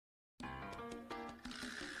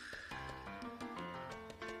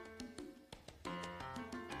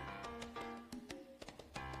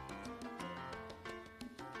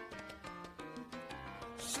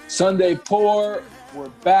Sunday Pour, we're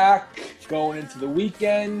back going into the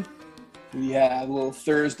weekend. We have a little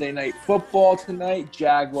Thursday night football tonight.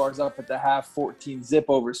 Jaguars up at the half, 14-zip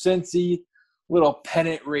over Cincy. Little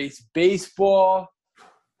pennant race baseball.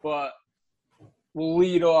 But we'll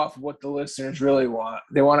lead off what the listeners really want.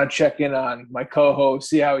 They want to check in on my co-host,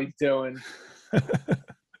 see how he's doing.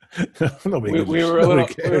 we were a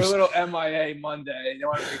little MIA Monday. They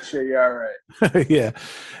want to make sure you're all right.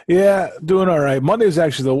 Yeah, doing all right. Monday was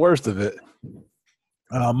actually the worst of it.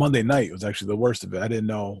 Monday night was actually the worst of it. I didn't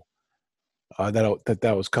know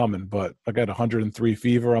that was coming, but I got 103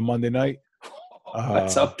 fever on Monday night.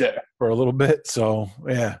 That's up there for a little bit. So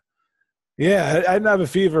yeah, I didn't have a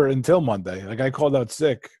fever until Monday. Like I called out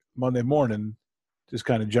sick Monday morning, just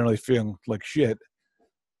kind of generally feeling like shit.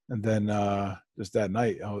 And then just that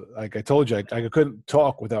night, like I told you, I couldn't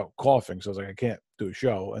talk without coughing. So I was like, I can't do a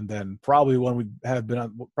show. And then probably when we had been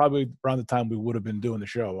on, probably around the time we would have been doing the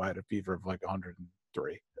show, I had a fever of like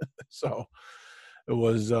 103. So it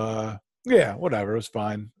was, whatever. It was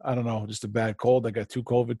fine. I don't know, just a bad cold. I got 2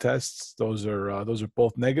 COVID tests. Those are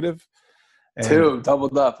both negative. And 2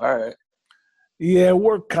 doubled up. All right. Yeah,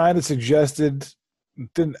 work kind of suggested.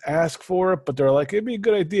 Didn't ask for it, but they're like, it'd be a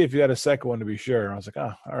good idea if you had a second one to be sure. And I was like,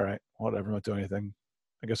 all right, whatever, I'm not doing anything.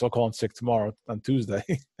 I guess I'll call in sick tomorrow on Tuesday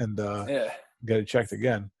and get it checked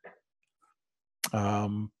again.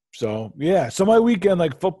 So my weekend,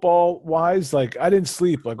 like football wise, like I didn't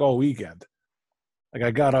sleep like all weekend. Like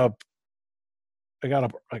I got up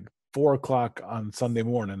like 4:00 on Sunday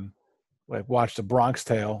morning, like watched the Bronx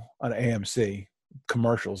Tale on AMC,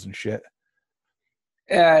 commercials and shit.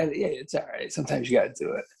 Yeah, it's all right. Sometimes you got to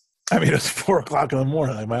do it. I mean, it was 4:00 in the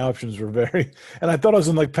morning. Like my options were and I thought I was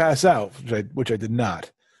going to like pass out, which I did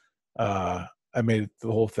not. I made it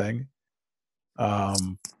the whole thing. I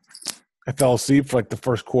fell asleep for like the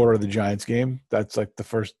first quarter of the Giants game. That's like the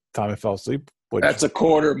first time I fell asleep. That's a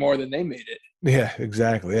quarter more than they made it. Yeah,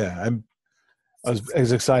 exactly. Yeah, I was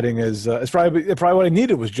as exciting as it's probably what I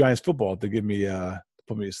needed was Giants football to give me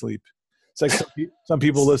put me to sleep. It's like some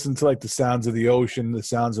people listen to like the sounds of the ocean, the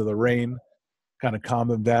sounds of the rain, kind of calm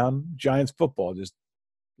them down. Giants football just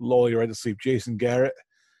lull you right to sleep. Jason Garrett,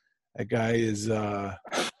 that guy is I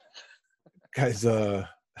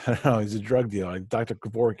don't know, he's a drug dealer, like Dr.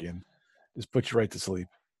 Kevorkian. Just puts you right to sleep.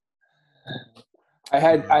 I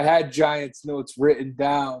had Giants notes written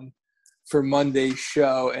down for Monday's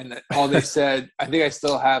show, and all they said, I think I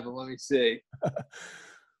still have them. Let me see.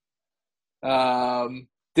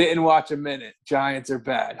 Didn't watch a minute. Giants are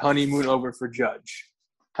bad. Honeymoon over for Judge.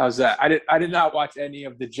 How's that? I did not watch any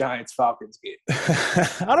of the Giants-Falcons game.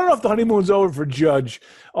 I don't know if the honeymoon's over for Judge.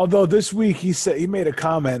 Although this week he made a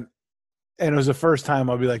comment, and it was the first time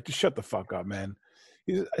I'll be like, just shut the fuck up, man.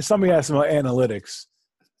 Somebody asked him about analytics.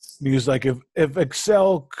 And he was like, if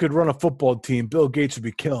Excel could run a football team, Bill Gates would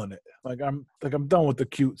be killing it. I'm done with the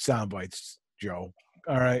cute sound bites, Joe.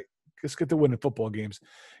 All right. Let's get to winning football games.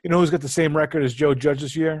 You know who's got the same record as Joe Judge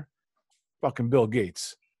this year? Fucking Bill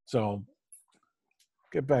Gates. So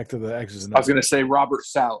get back to the X's and O's. I was going to say Robert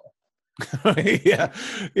Saleh.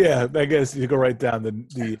 yeah. I guess you go right down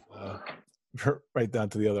right down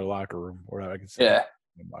to the other locker room, or I can say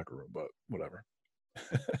locker room, but whatever.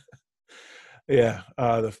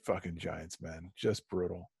 The fucking Giants, man, just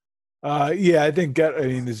brutal. I think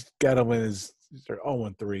Gettleman is they're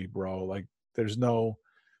 0-3, bro. Like there's no.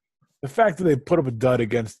 The fact that they put up a dud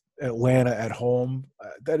against Atlanta at home,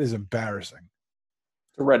 that is embarrassing.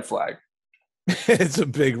 It's a red flag. It's a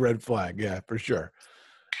big red flag, yeah, for sure.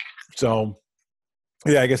 So,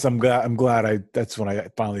 I guess I'm glad that's when I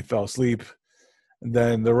finally fell asleep. And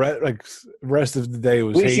then the rest of the day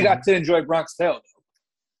was. At least you got to enjoy Bronx Tale.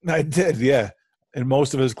 I did, yeah, in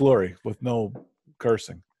most of his glory with no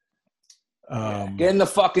cursing. Get in the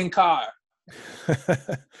fucking car.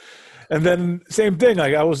 And then same thing.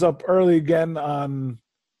 Like I was up early again on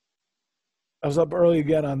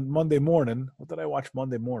Monday morning. What did I watch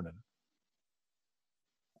Monday morning?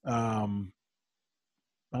 I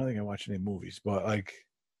don't think I watched any movies, but like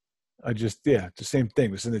I just the same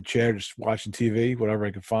thing. Just in the chair, just watching TV, whatever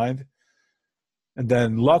I could find. And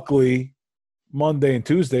then luckily Monday and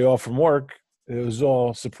Tuesday off from work, it was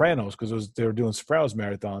all Sopranos because they were doing Sopranos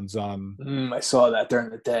marathons on. I saw that during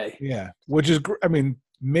the day. Yeah, which is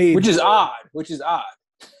which is odd.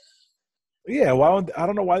 Yeah, I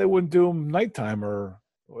don't know why they wouldn't do them nighttime, or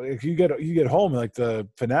if you get home, like the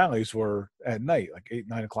finales were at night, like 8,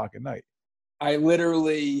 9 o'clock at night. I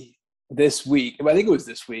literally this week, I think it was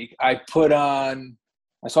this week, I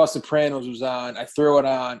saw Sopranos was on, I threw it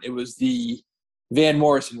on. It was the Van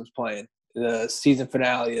Morrison was playing the season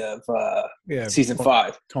finale of season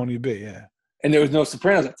 5. Tony B, yeah. And there was no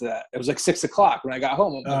Sopranos after that. It was like 6 o'clock when I got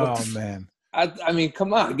home. I'm like, Oh man, I mean,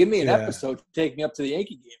 come on, give me an episode to take me up to the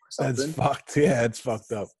Yankee game or something. that's fucked. Yeah, it's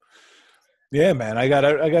fucked up. Yeah, man, I got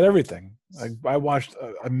everything. I watched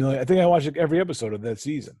a million. I think I watched every episode of that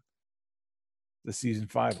season. The season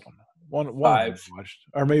 5 one. One I watched,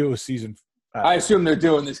 or maybe it was season. I assume they're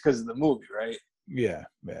doing this because of the movie, right? Yeah.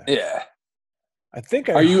 I think.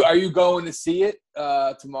 Are you going to see it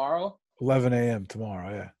tomorrow? 11 a.m.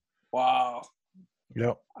 tomorrow. Yeah. Wow.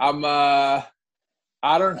 Yep. I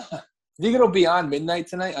don't know. You think it'll be on midnight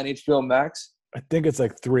tonight on HBO Max? I think it's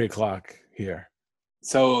like 3 o'clock here.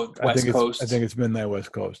 So West Coast. I think it's midnight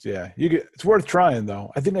West Coast. Yeah, it's worth trying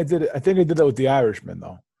though. I think I did that with The Irishman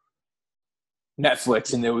though.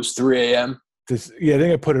 Netflix, and it was 3 a.m. I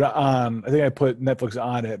think I put it on. I think I put Netflix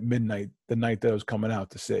on at midnight the night that it was coming out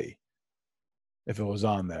to see if it was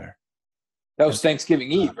on there. That was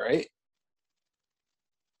Thanksgiving Eve, right?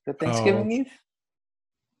 The Thanksgiving Eve?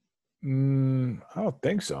 I don't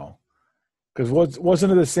think so. Because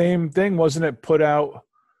wasn't it the same thing? Wasn't it put out?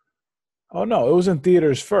 Oh no, it was in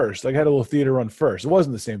theaters first. Like, I had a little theater run first. It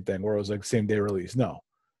wasn't the same thing where it was like same day release. No,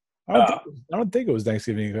 I don't think it was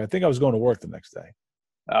Thanksgiving Eve. I think I was going to work the next day.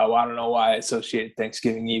 Well, I don't know why I associated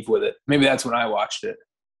Thanksgiving Eve with it. Maybe that's when I watched it.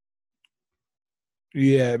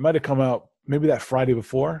 Yeah, it might have come out maybe that Friday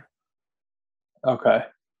before. Okay.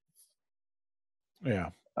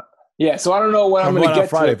 Yeah. Yeah, so I don't know when I'm going to get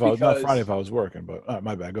Friday to it. Not Friday if I was working, but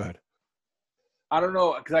my bad. Go ahead. I don't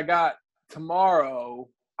know, because I got tomorrow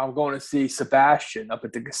 – I'm going to see Sebastian up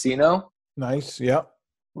at the casino. Nice, yeah.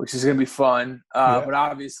 Which is going to be fun. But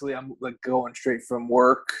obviously, I'm like going straight from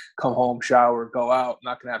work, come home, shower, go out. I'm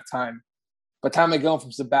not going to have time. By the time I go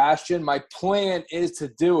from Sebastian, my plan is to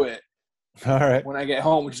do it. All right. When I get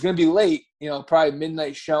home, which is going to be late. Probably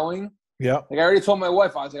midnight showing. Yeah. Like, I already told my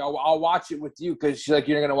wife, I was like, I'll watch it with you, because she's like,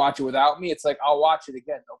 you're going to watch it without me. It's like, I'll watch it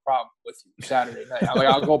again, no problem, with you Saturday night. I'm like,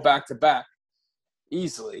 I'll go back to back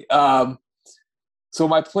easily. So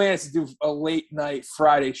my plan is to do a late night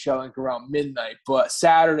Friday showing around midnight, but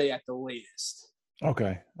Saturday at the latest.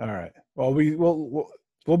 Okay. All right. Well,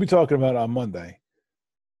 we'll be talking about it on Monday.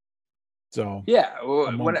 So yeah,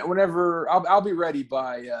 whenever I'll be ready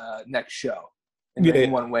by next show in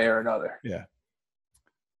one way or another. Yeah.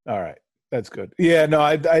 All right. That's good. Yeah.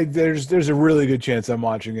 No, there's a really good chance I'm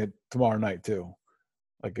watching it tomorrow night too.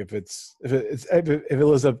 Like if it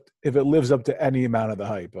lives up to any amount of the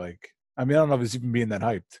hype, like. I mean, I don't know if it's even being that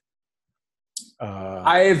hyped.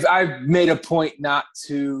 I've made a point not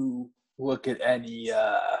to look at any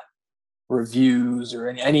reviews or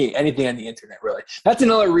anything on the internet, really. That's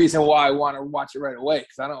another reason why I want to watch it right away,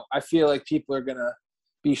 because I feel like people are gonna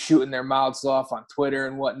be shooting their mouths off on Twitter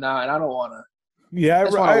and whatnot, and I don't want to. Yeah, I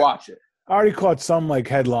just want to watch it. I already caught some like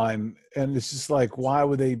headline, and it's just like, why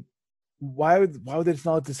would they just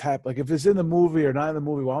not let this happen? Like, if it's in the movie or not in the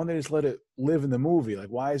movie, why don't they just let it live in the movie? Like,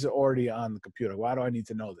 why is it already on the computer? Why do I need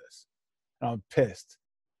to know this? And I'm pissed.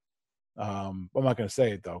 I'm not going to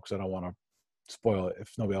say it, though, because I don't want to spoil it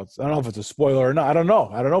if nobody else – I don't know if it's a spoiler or not. I don't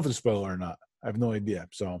know if it's a spoiler or not. I have no idea.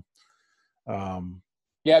 So,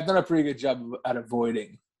 yeah, I've done a pretty good job at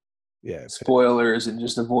avoiding spoilers and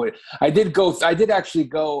just avoid – I did actually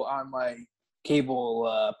go on my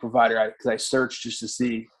cable provider because I searched just to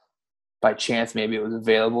see – by chance, maybe it was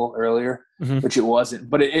available earlier, which it wasn't.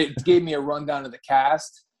 But it gave me a rundown of the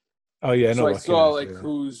cast. Oh yeah, so I saw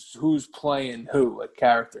who's playing who, like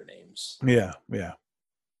character names. Yeah.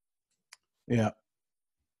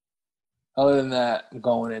 Other than that, I'm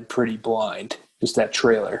going in pretty blind. Just that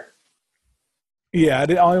trailer. Yeah,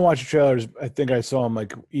 I only watched the trailers. I think I saw them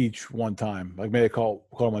like each one time. Like maybe I caught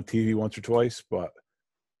them on TV once or twice, but.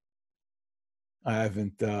 I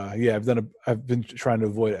haven't. I've been trying to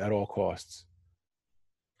avoid it at all costs.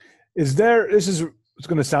 It's going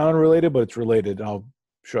to sound unrelated, but it's related. I'll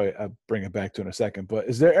show you. I'll bring it back to in a second. But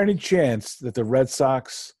is there any chance that the Red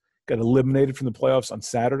Sox got eliminated from the playoffs on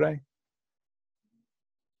Saturday?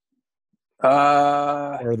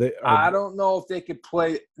 I don't know if they could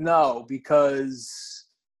play. No, because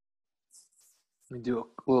let me do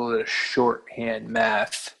a little bit of shorthand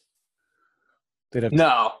math.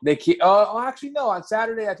 No, they can't. Actually, no. On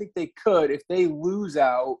Saturday, I think they could if they lose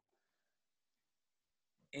out.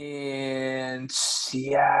 And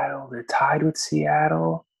Seattle, they're tied with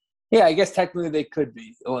Seattle. Yeah, I guess technically they could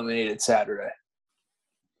be eliminated Saturday.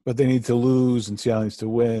 But they need to lose, and Seattle needs to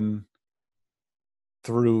win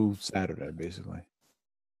through Saturday, basically.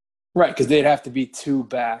 Right, because they'd have to be 2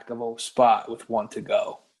 back of a spot with 1 to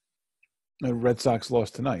go. The Red Sox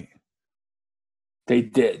lost tonight. They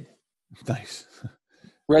did. Nice.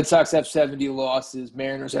 Red Sox have 70 losses.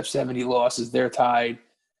 Mariners have 70 losses. They're tied.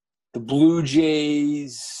 The Blue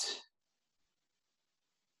Jays,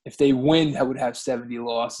 if they win, I would have 70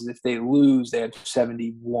 losses. If they lose, they have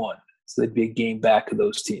 71. So they'd be a game back of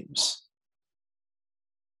those teams.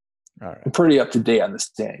 All right. I'm pretty up to date on the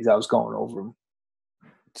standings. I was going over them.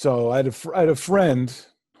 So I had a friend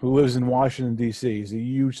who lives in Washington, D.C. He's a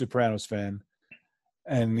huge Sopranos fan.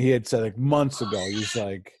 And he had said like months ago, it's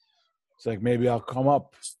like maybe I'll come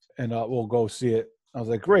up and we'll go see it. I was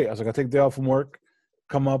like, great. I was like, I'll take the day off from work,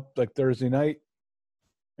 come up like Thursday night,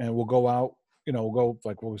 and we'll go out. You know,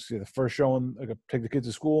 we'll see the first showing. Like, take the kids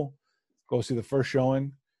to school, go see the first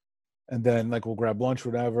showing, and then like we'll grab lunch,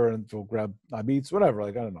 whatever, and we'll grab beats, whatever.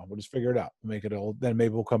 Like I don't know, we'll just figure it out, make it all. Then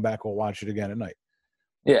maybe we'll come back, we'll watch it again at night.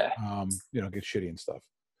 Yeah. You know, get shitty and stuff.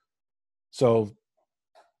 So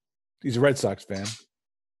he's a Red Sox fan.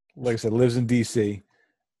 Like I said, lives in D.C.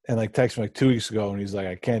 and like texted me like 2 weeks ago, and he's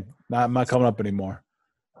like, I'm not coming up anymore.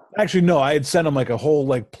 Actually, no, I had sent him like a whole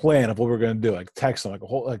like plan of what we're gonna do. Like text him like a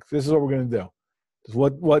whole like this is what we're gonna do.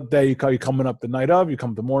 What day you coming up the night of? You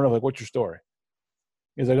come the morning of? Like what's your story?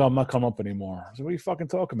 He's like, oh, I'm not coming up anymore. I said, what are you fucking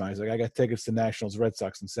talking about? He's like, I got tickets to Nationals Red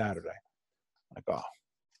Sox on Saturday. I'm like, oh,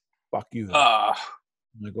 fuck you. Then. I'm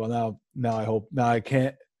like, well now I hope now I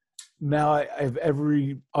can't. Now I have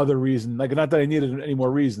every other reason. Like not that I needed any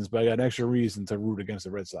more reasons, but I got an extra reason to root against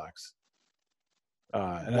the Red Sox.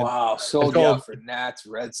 Sold you out for Nats,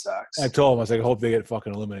 Red Sox. I told him, I was like, I hope they get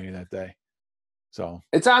fucking eliminated that day. So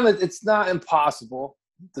it's not impossible.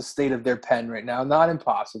 The state of their pen right now, not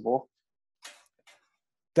impossible.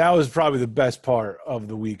 That was probably the best part of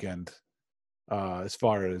the weekend, as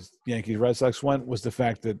far as Yankees Red Sox went, was the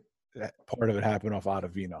fact that part of it happened off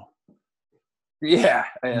Ottavino. Yeah,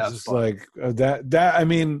 it's just like that. I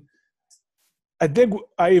mean, I think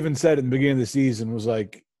I even said in the beginning of the season was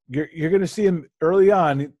like, you're going to see him early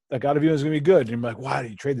on. Like Ottavino's going to be good. And you're like, why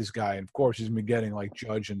did you trade this guy? And of course, he's going to be getting like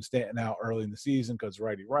Judge and Stanton out early in the season because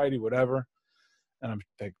righty, whatever. And I'm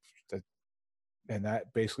like, and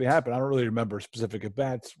that basically happened. I don't really remember specific at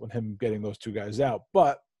bats with him getting those two guys out,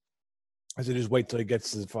 but I said, just wait till he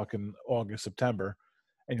gets to fucking August, September,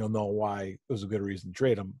 and you'll know why it was a good reason to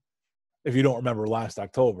trade him. If you don't remember last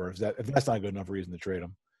October, if that's not a good enough reason to trade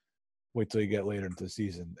him, wait till you get later into the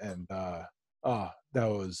season. And that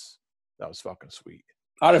was fucking sweet.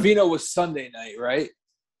 Ottavino was Sunday night, right?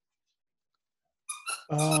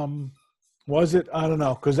 Was it? I don't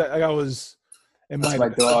know, because I was. That's my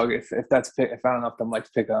dog. If I don't know if I'm like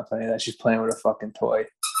picking up any of that, she's playing with a fucking toy.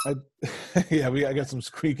 I got some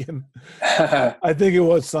squeaking. I think it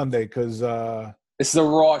was Sunday because. This is a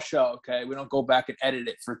raw show, okay? We don't go back and edit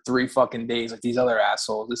it for 3 fucking days like these other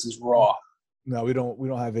assholes. This is raw. No, we don't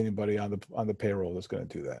have anybody on the payroll that's going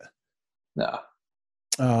to do that. No.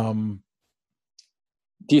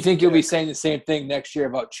 Do you think you'll be saying the same thing next year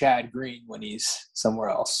about Chad Green when he's somewhere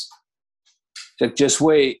else? Like, just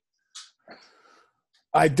wait.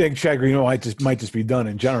 I think Chad Green might just be done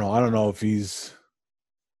in general. I don't know if he's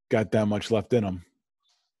got that much left in him.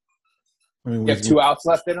 I mean, you have 2 outs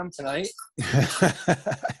left in him tonight?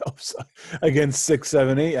 I hope so. Against 6,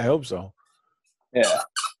 7, 8, I hope so. Yeah.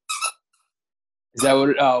 Is that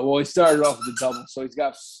what – well, he started off with a double, so he's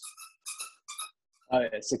got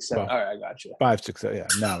 6, 7. All right, I got you. 5, 6, 7, yeah.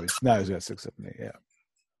 Now he's got 6, 7, 8, yeah.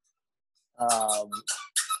 I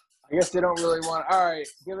guess they don't really want – all right,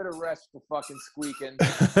 give it a rest for fucking squeaking.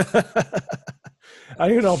 I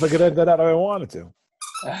don't even know if I could edit that out if I wanted to.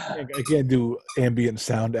 I can't do ambient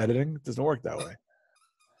sound editing. It doesn't work that way.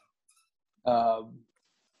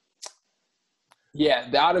 Yeah,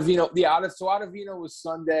 so Ottavino was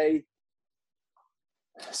Sunday.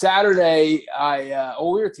 Saturday, we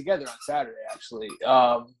were together on Saturday actually.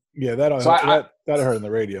 Yeah, that I heard on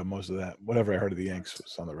the radio. Most of that, whatever I heard of the Yanks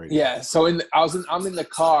was on the radio. Yeah, so I'm in the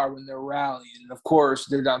car when they're rallying, and of course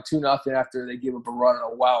they're down 2-0 after they give up a run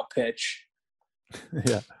on a wild pitch.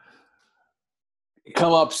 Yeah.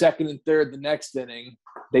 Come up second and third the next inning.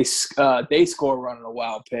 They score a run on a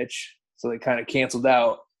wild pitch, so they kind of canceled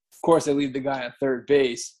out. Of course, they leave the guy on third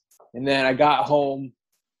base, and then I got home.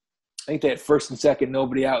 I think they had first and second,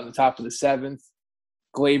 nobody out in the top of the 7th.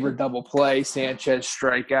 Glaber double play, Sanchez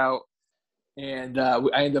strikeout, and I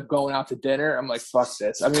ended up going out to dinner. I'm like, fuck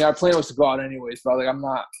this. I mean, our plan was to go out anyways, but I'm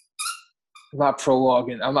not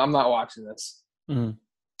prologuing. I'm not watching this. Mm-hmm.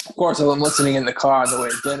 Of course, I'm listening in the car on the way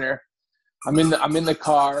to dinner. I'm in the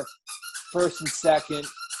car, first and second.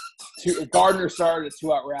 Gardner started a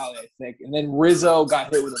 2-out rally, I think, and then Rizzo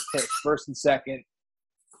got hit with a pitch. First and second,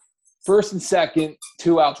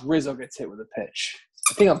 2 outs. Rizzo gets hit with a pitch.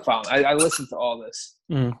 I think I'm following. I listened to all this.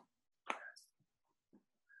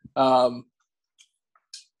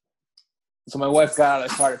 So my wife got out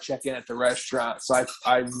of the car to check in at the restaurant. So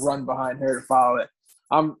I run behind her to follow it.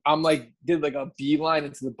 I'm like did like a beeline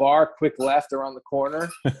into the bar, quick left around the corner.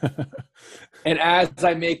 And as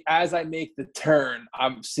I make the turn,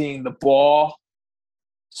 I'm seeing the ball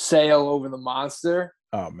sail over the monster.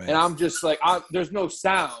 Oh man. And I'm just like there's no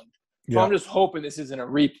sound. So I'm just hoping this isn't a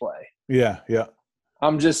replay. Yeah.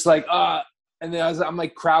 I'm just like, and then I'm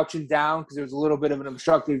like crouching down because there's a little bit of an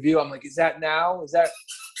obstructed view. I'm like, is that now? Is that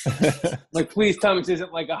like, please tell me this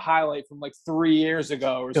isn't like a highlight from like 3 years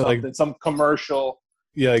ago or something, like, some commercial.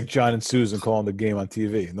 Yeah, like John and Susan calling the game on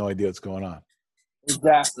TV. No idea what's going on.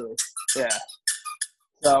 Exactly. Yeah.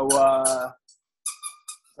 So, yeah,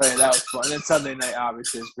 that was fun. And then Sunday night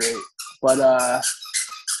obviously is great. But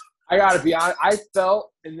I got to be honest, I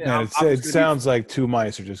felt – it sounds like two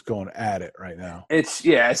mice are just going at it right now. It's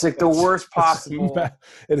like the worst possible.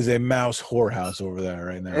 It is a mouse whorehouse over there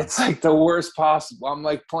right now. It's like the worst possible. I'm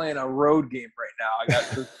like playing a road game right now.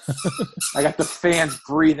 I got the fans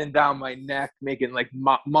breathing down my neck, making like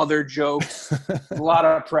mother jokes. A lot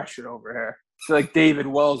of pressure over here. I feel like David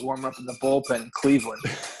Wells warming up in the bullpen in Cleveland.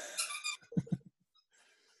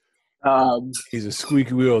 He's a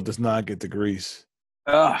squeaky wheel, does not get the grease.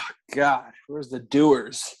 Oh, God. Where's the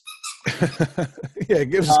doers? Yeah,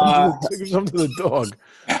 give some to the dog.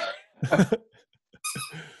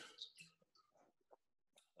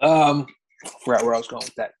 Forgot where I was going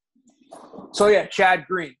with that. So, yeah, Chad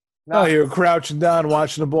Green. You were crouching down,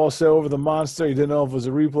 watching the ball sail over the monster. You didn't know if it was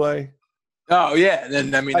a replay. Oh, yeah. And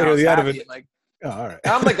then, I I was happy. of it. Like, all right.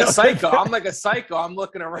 I'm like a psycho. I'm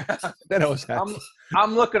looking around. Then I was happy.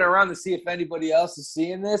 I'm looking around to see if anybody else is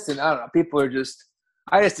seeing this. And I don't know. People are just –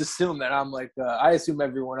 I just assume that I'm like I assume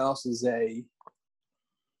everyone else is a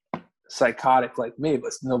psychotic like me,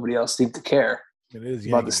 but nobody else seemed to care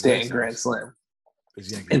about the Stanton Grand Slam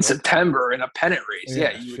in September in a pennant race.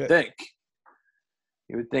 Yeah, you would think.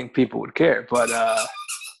 You would think people would care, but that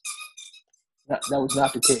was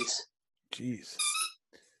not the case. Jeez.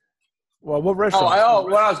 Well, what restaurant?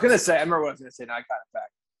 What I was gonna say. I remember what I was gonna say. Now I got it back.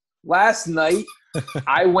 Last night,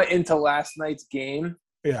 I went into last night's game.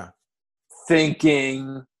 Yeah.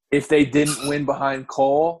 Thinking if they didn't win behind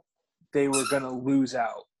Cole, they were going to lose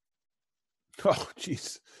out. Oh,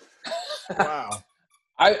 jeez. Wow.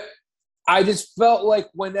 I just felt like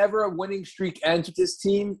whenever a winning streak ends with this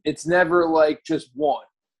team, it's never like just one.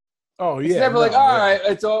 Oh, yeah. It's never all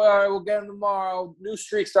right, all right, we'll get them tomorrow. New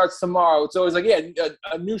streak starts tomorrow. It's always like, yeah,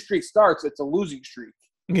 a new streak starts, it's a losing streak.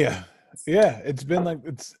 Yeah. Yeah, it's been like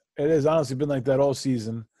it has honestly been like that all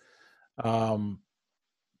season.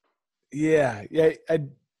 Yeah.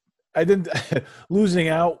 I didn't losing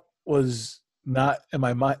out was not in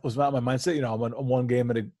my mind. Was not my mindset. You know, I'm a one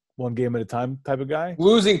game at a time type of guy.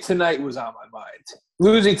 Losing tonight was on my mind.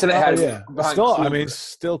 Losing tonight had still. Kluber. I mean, it's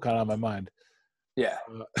still kind of on my mind. Yeah.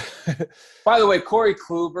 By the way, Corey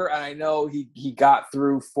Kluber, and I know he got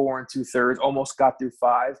through 4 2/3, almost got through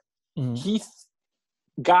 5. Mm-hmm.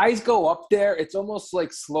 Guys go up there. It's almost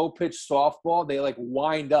like slow pitch softball. They like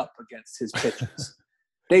wind up against his pitches.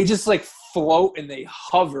 They just like float and they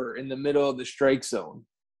hover in the middle of the strike zone.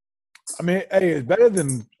 I mean, hey, it's better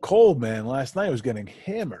than Cole, man. Last night was getting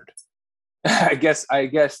hammered. I guess they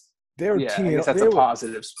were teeing. I guess that's a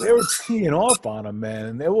positive spin. They were teeing off on him, man,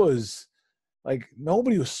 and there was like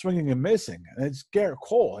nobody was swinging and missing. And it's Garrett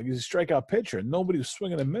Cole, like he's a strikeout pitcher, and nobody was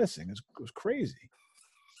swinging and missing. It was crazy.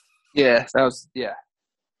 Yeah, that was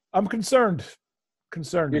I'm concerned.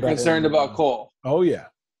 You're concerned about Cole. Oh yeah,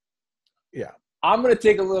 yeah. I'm going to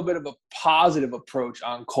take a little bit of a positive approach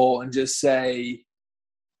on Cole and just say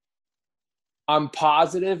I'm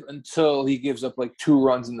positive until he gives up like 2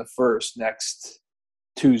 runs in the first next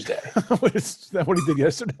Tuesday. Is that what he did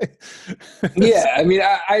yesterday? Yeah, I mean,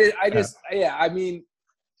 I mean,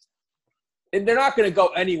 they're not going to go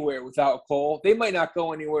anywhere without Cole. They might not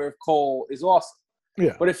go anywhere if Cole is awesome.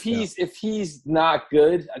 Yeah. But if he's not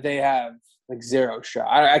good, they have like 0 shot.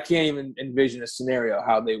 I can't even envision a scenario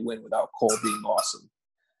how they win without Cole being awesome.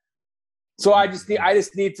 So I just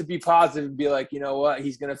need to be positive and be like, you know what,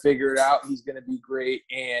 he's gonna figure it out. He's gonna be great,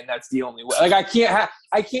 and that's the only way. Like I can't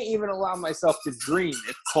even allow myself to dream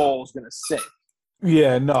if Cole's gonna sink.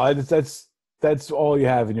 Yeah, no, that's all you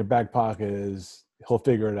have in your back pocket is he'll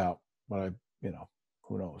figure it out. But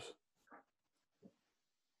who knows?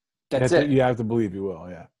 That's it. You have to believe you will.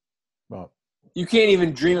 Yeah. Well. You can't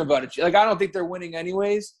even dream about it. Like, I don't think they're winning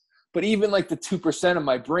anyways, but even like the 2% of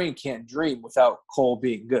my brain can't dream without Cole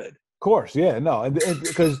being good. Of course, yeah, no, and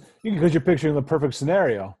because you're picturing the perfect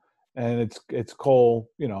scenario, and it's Cole,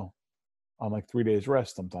 on like 3 days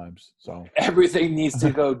rest sometimes. So everything needs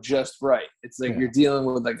to go just right. It's like you're dealing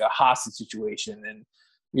with like a hostage situation, and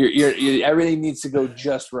Everything needs to go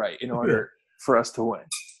just right in order for us to win.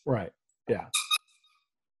 Right. Yeah.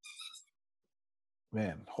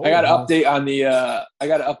 Man, I got an update on the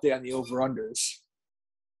over-unders.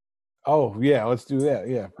 Oh yeah, let's do that.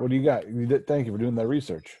 Yeah. What do you got? Thank you for doing that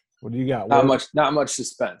research. What do you got? Not much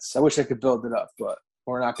suspense. I wish I could build it up, but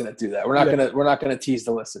we're not going to do that. We're not going to tease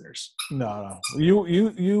the listeners. No.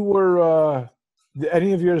 You were. Did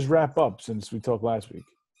any of yours wrap up since we talked last week?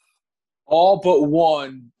 All but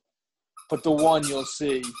one, but the one you'll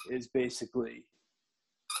see is basically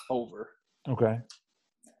over. Okay.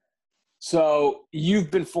 So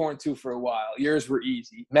you've been 4-2 for a while. Yours were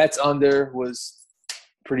easy. Mets under was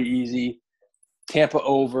pretty easy. Tampa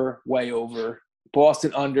over, way over.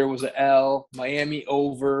 Boston under was an L. Miami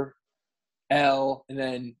over, L, and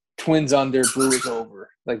then Twins under, Brewers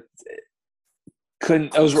over.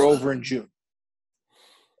 Those were over in June.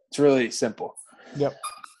 It's really simple. Yep.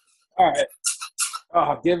 All right.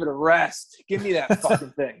 Oh, give it a rest. Give me that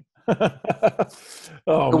fucking thing.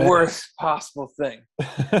 Worst possible thing.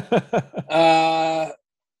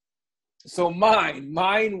 So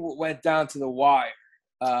mine went down to the wire,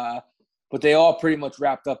 but they all pretty much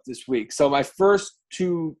wrapped up this week. So my first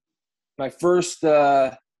and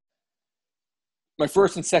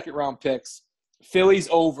second round picks, Phillies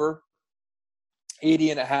over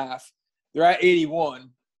 80.5. They're at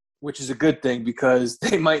 81, which is a good thing because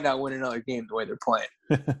they might not win another game the way they're playing.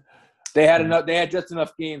 They had just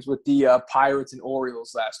enough games with the Pirates and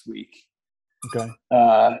Orioles last week. Okay.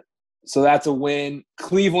 So that's a win.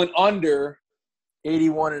 Cleveland under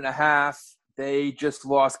 81.5. They just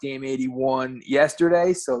lost game 81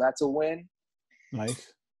 yesterday, so that's a win.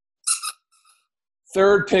 Nice.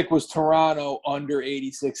 Third pick was Toronto under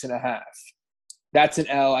 86.5. That's an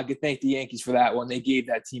L. I could thank the Yankees for that one. They gave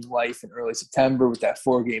that team life in early September with that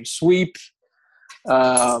 4-game sweep.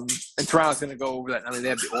 And Toronto's going to go over that. I mean, they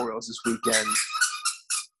have the Orioles this weekend.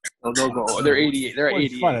 So they'll go. They're 88. They're at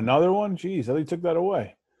 88. Find another one? Jeez, I think you took that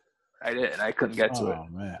away. I did, and I couldn't get to it. Oh,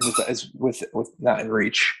 man. It's with not in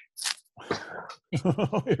reach.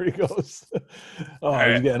 Here he goes. Oh,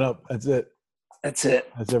 right. He's getting up. That's it. That's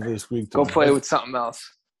it. That's it for this week. Go play with something else.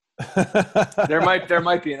 There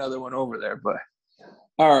might be another one over there, but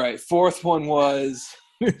all right. Fourth one was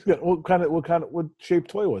what shaped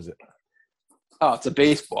toy was it? Oh, it's a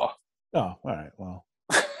baseball. Oh, all right. Well,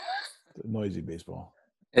 it's a noisy baseball.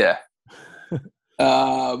 Yeah.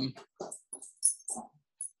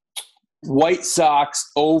 White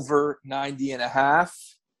Sox over 90.5.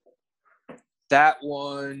 That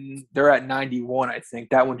one, they're at 91, I think.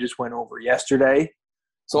 That one just went over yesterday.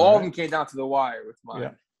 So all of them came down to the wire with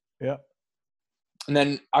mine. Yeah. And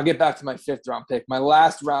then I'll get back to my fifth round pick. My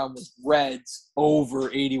last round was Reds over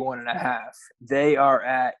 81.5. They are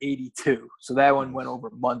at 82. So that one went over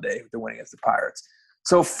Monday with the win against the Pirates.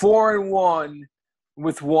 So 4-1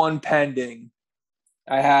 with one pending.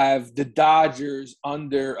 I have the Dodgers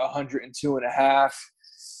under 102.5.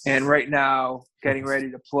 And right now, getting ready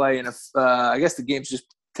to play. And I guess the game's just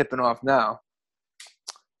tipping off now.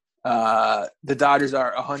 The Dodgers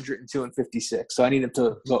are 102.56. So I need them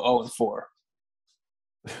to go 0-4.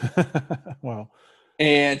 Wow.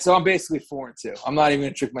 And so I'm basically 4-2. I'm not even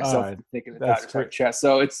going to trick myself into thinking the Dodgers are chest.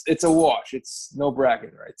 So it's a wash. It's no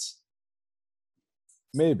bragging rights.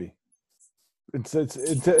 Maybe. It's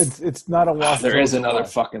not a wash. There is another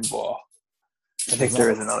fucking ball. I think there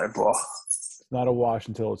is another ball. It's not a wash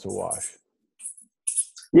until it's a wash.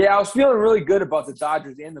 Yeah, I was feeling really good about the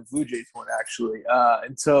Dodgers and the Blue Jays one, actually,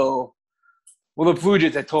 until – well, the Blue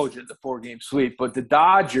Jays, I told you, the 4-game sweep. But the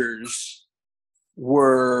Dodgers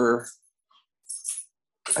were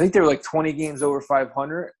 – I think they were like 20 games over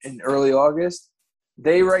 500 in early August.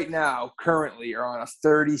 They right now currently are on a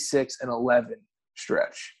 36-11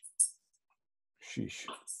 stretch. Sheesh.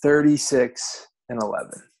 36-11.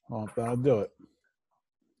 Well, that'll do it.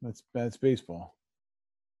 That's baseball.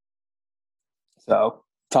 So,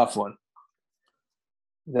 tough one.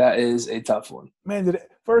 That is a tough one. Man,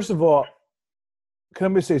 first of all,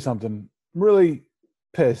 can I say something? I'm really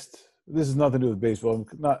pissed. This has nothing to do with baseball. I'm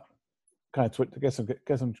not kind of I guess I'm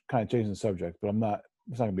kind of changing the subject, but I'm not.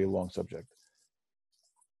 It's not going to be a long subject.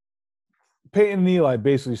 Peyton and Eli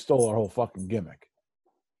basically stole our whole fucking gimmick.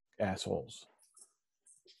 Assholes.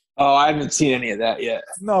 Oh, I haven't seen any of that yet.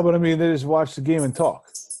 No, but I mean, they just watch the game and talk.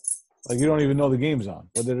 Like, you don't even know the game's on,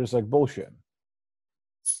 but they're just like bullshitting.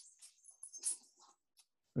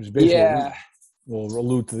 Which basically will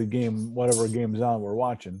allude to the game, whatever game's on we're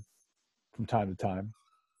watching from time to time.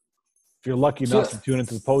 If you're lucky enough to tune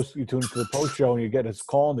into the post show and you get us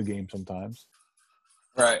calling the game sometimes.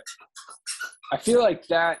 Right. I feel like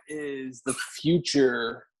that is the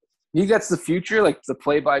future He gets the future, like the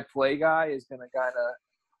play-by-play guy is gonna kind of.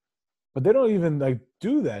 But they don't even like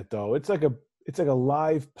do that though. It's like a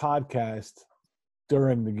live podcast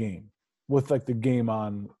during the game with like the game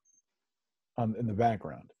on in the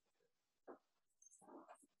background.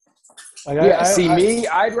 Like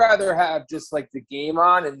I'd rather have just like the game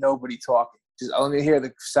on and nobody talking. Just only hear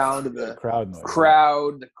the sound of the crowd noise.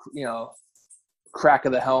 The crack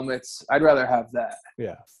of the helmets. I'd rather have that.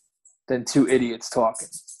 Yeah. Than two idiots talking.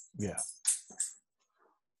 Yeah.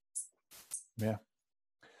 Yeah.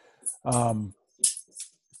 I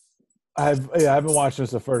haven't watched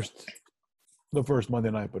this the first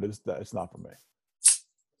Monday night, but it's not for me.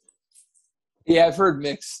 Yeah, I've heard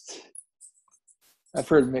mixed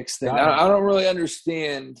things. I don't really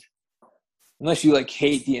understand unless you like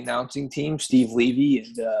hate the announcing team, Steve Levy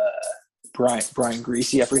and Brian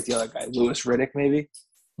Greasy. I forget the other guy, Louis Riddick, maybe.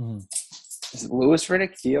 Mm-hmm. Is it Louis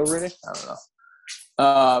Riddick? Theo Riddick? I don't know.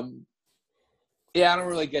 Yeah, I don't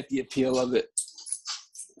really get the appeal of it.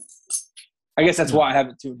 I guess that's why I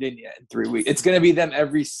haven't tuned in yet in 3 weeks. It's going to be them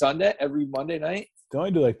every Monday night. They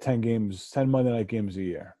only do like 10 Monday night games a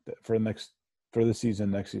year for the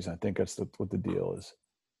season. Next season, I think that's what the deal is.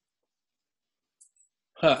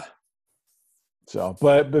 Huh. So,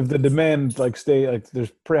 but if the demand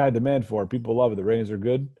there's pretty high demand for it, people love it. The ratings are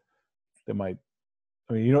good. They might.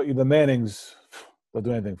 I mean, the Mannings, they'll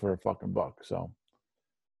do anything for a fucking buck. So.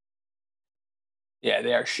 Yeah,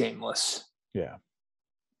 they are shameless. Yeah.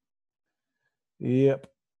 Yep.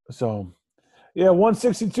 So, yeah,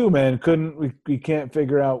 162, man. We can't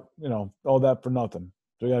figure out, all that for nothing.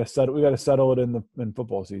 So we got to settle it in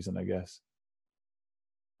football season, I guess.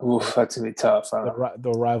 Oof, that's gonna be tough.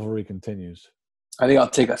 The rivalry continues. I think I'll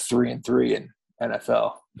take a 3-3 in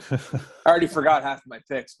NFL. I already forgot half of my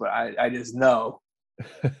picks, but I just know.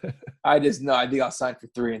 I think I'll sign for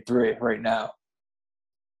 3-3 right now.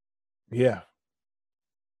 Yeah.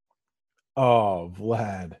 Oh,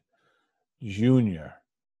 Vlad Jr.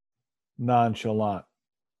 Nonchalant.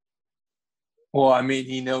 Well, I mean,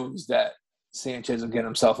 he knows that Sanchez will get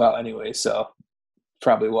himself out anyway, so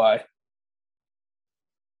probably why.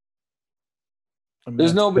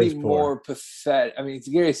 There's nobody more pathetic. I mean,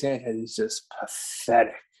 Gary Sanchez is just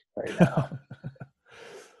pathetic right now.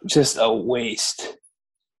 Just a waste.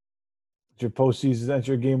 Your postseason, that's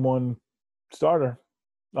your game one starter.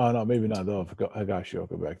 Oh, no, maybe not, though. I got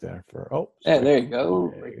Higashioka back there yeah, there you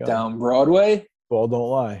go. Down Broadway. Ball don't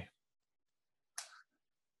lie.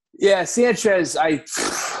 Yeah, Sanchez, I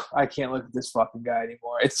can't look at this fucking guy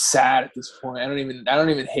anymore. It's sad at this point. I don't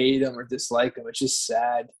even hate him or dislike him. It's just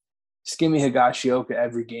sad. Just give me Higashioka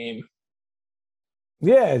every game.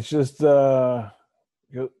 Yeah, it's just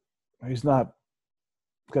he's not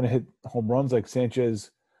going to hit home runs like Sanchez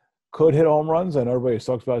could hit home runs. I know everybody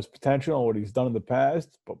talks about his potential and what he's done in the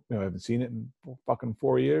past, but I haven't seen it in fucking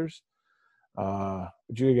 4 years. But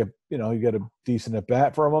you get a decent at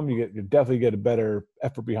bat from him. You definitely get a better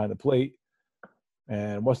effort behind the plate.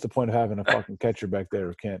 And what's the point of having a fucking catcher back there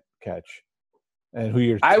who can't catch?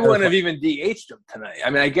 And I wouldn't have even DH'd him tonight. I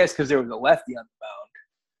mean, I guess because there was a lefty on the mound.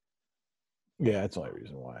 Yeah, that's the only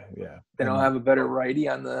reason why. Yeah, they don't have a better righty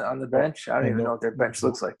on the bench. I don't even know what their bench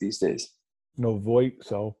looks like these days. No Voit,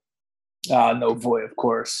 so. No Voit, of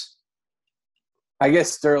course. I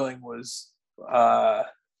guess Sterling was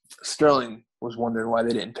wondering why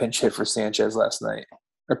they didn't pinch hit for Sanchez last night,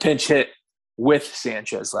 or pinch hit with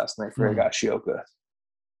Sanchez last night for Higashioka,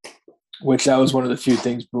 which that was one of the few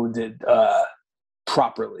things Boone did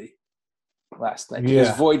properly last night. Yeah.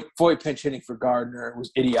 Because Voit pinch hitting for Gardner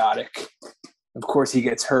was idiotic. Of course, he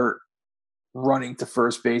gets hurt running to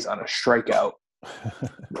first base on a strikeout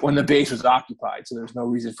when the base was occupied, so there's no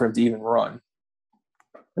reason for him to even run.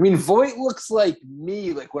 I mean, Voit looks like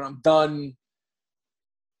me, like when I'm done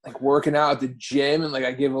like working out at the gym and like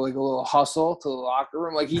I give a little hustle to the locker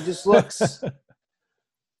room. Like he just looks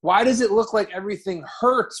 – why does it look like everything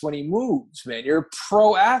hurts when he moves, man? You're a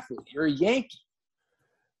pro athlete. You're a Yankee.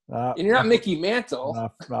 And you're not Mickey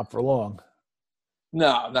Mantle. Not for long.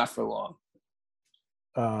 No, not for long.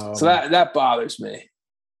 So that bothers me.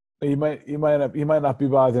 You might not be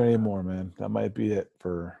bothered anymore, man. That might be it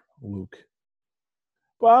for Luke.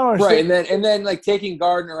 Well, I don't understand. Right, and then like taking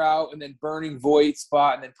Gardner out and then burning Voigt's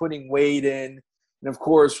spot and then putting Wade in, and of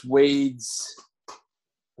course Wade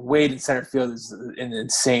in center field is an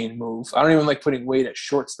insane move. I don't even like putting Wade at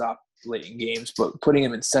shortstop late in games, but putting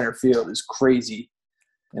him in center field is crazy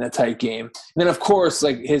in a tight game. And then of course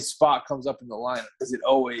like his spot comes up in the lineup because it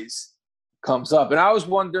always comes up. And I was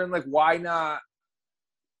wondering like why not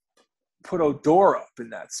put Odor up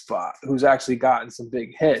in that spot, who's actually gotten some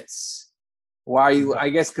big hits. Why are you? I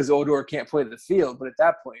guess because Odor can't play the field, but at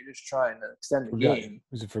that point, you're just trying to extend the game.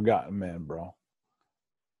 He's a forgotten man, bro.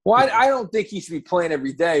 Well, I don't think he should be playing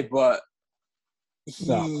every day, but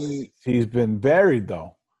he's been buried,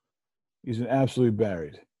 though. He's been absolutely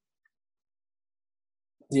buried.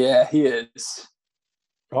 Yeah, he is.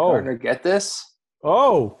 Oh. Gardner, get this?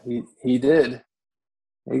 Oh. He did.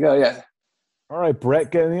 There you go, yeah. All right,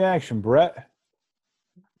 Brett, get in the action, Brett.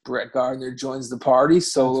 Brett Gardner joins the party.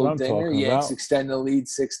 Solo dinger. Yanks extend the lead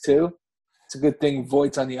 6-2. It's a good thing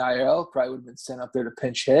Voigt's on the IL. Probably would have been sent up there to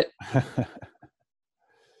pinch hit.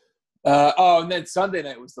 And then Sunday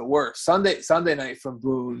night was the worst. Sunday night from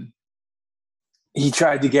Boone, he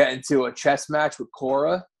tried to get into a chess match with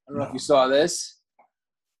Cora. I don't know if you saw this.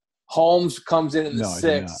 Holmes comes in the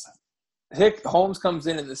sixth. Holmes comes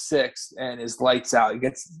in the sixth and his lights out. He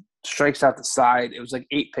strikes out the side. It was like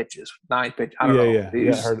 8 pitches, 9 pitches. I don't know.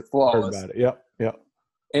 Yeah. Heard about it. Yep.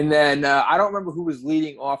 And then I don't remember who was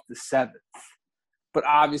leading off the 7th. But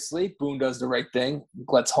obviously, Boone does the right thing.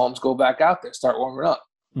 Lets Holmes go back out there, start warming up.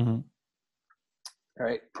 Mm-hmm. All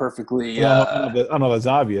right, perfectly. I know that's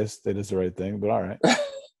obvious that it's the right thing, but all right.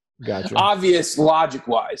 Gotcha. Obvious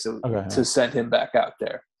logic-wise to send him back out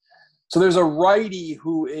there. So there's a righty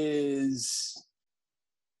who is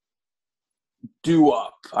due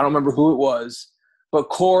up. I don't remember who it was, but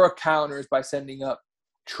Cora counters by sending up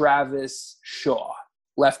Travis Shaw,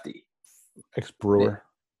 lefty. Ex-Brewer.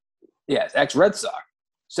 Yes, ex-Red Sox.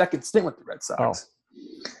 Second stint with the Red Sox.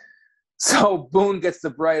 Oh. So Boone gets the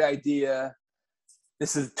bright idea.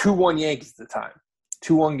 This is 2-1 Yankees at the time.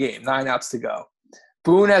 2-1 game, 9 outs to go.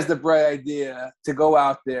 Boone has the bright idea to go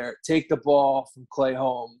out there, take the ball from Clay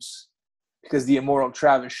Holmes because the immortal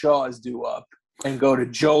Travis Shaw is due up, and go to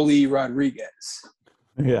Joely Rodriguez.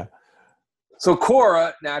 Yeah. So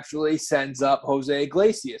Cora naturally sends up Jose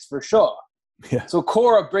Iglesias for Shaw. Yeah. So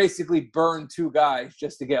Cora basically burned 2 guys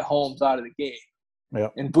just to get Holmes out of the game.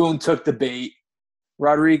 Yep. And Boone took the bait.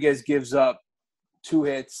 Rodriguez gives up 2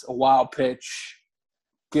 hits, a wild pitch,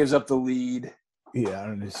 gives up the lead. Yeah, I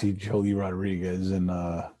don't need to see Joely Rodriguez in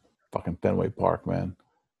fucking Fenway Park, man.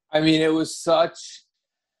 I mean, it was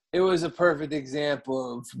a perfect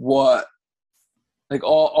example of what, like,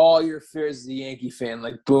 all your fears as a Yankee fan,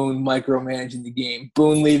 like Boone micromanaging the game,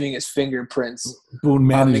 Boone leaving his fingerprints. Boone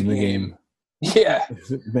managing the game. Yeah.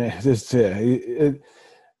 Man,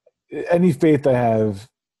 any faith I have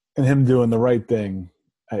in him doing the right thing,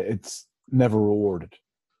 it's never rewarded.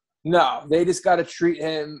 No, they just got to treat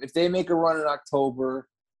him. If they make a run in October,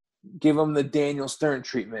 give him the Daniel Stern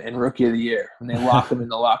treatment in Rookie of the Year, and they lock him in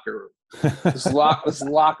the locker room. Let's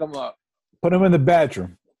lock him up. Put him in the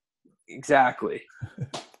bathroom. Exactly.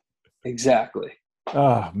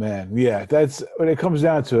 Oh man, yeah. That's when it comes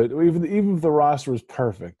down to it. Even if the roster is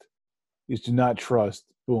perfect, you do not trust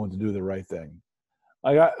Boone to do the right thing.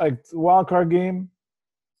 Like the wild card game,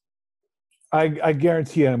 I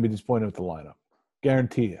guarantee I'm gonna be disappointed with the lineup.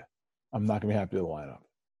 Guarantee you, I'm not gonna be happy with the lineup.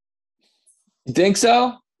 You think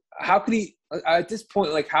so? How could he at this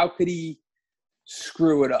point? Like, how could he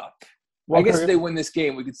screw it up? I guess if they win this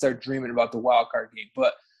game, we could start dreaming about the wild card game.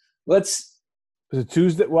 But let's. Is it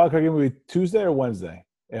Tuesday? Wild card game will be Tuesday or Wednesday?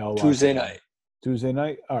 Tuesday night. Tuesday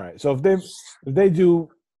night. All right. So if they do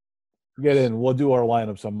get in, we'll do our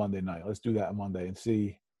lineups on Monday night. Let's do that on Monday and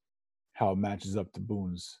see how it matches up to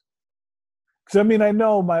Boone's. Because I mean, I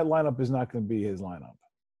know my lineup is not going to be his lineup,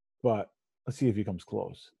 but let's see if he comes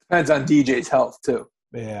close. Depends on DJ's health too.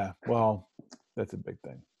 Yeah. Well, that's a big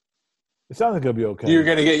thing. It sounds like it'll be okay.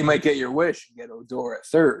 You might get your wish and get Odor at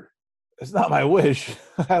third. It's not my wish.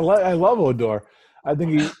 I love Odor. I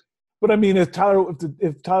think but I mean, if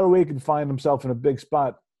Tyler Wade can find himself in a big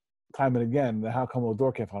spot time and again, then how come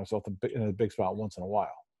Odor can't find himself in a big spot once in a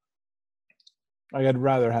while? Like, I'd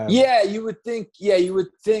rather have. Yeah, you would think,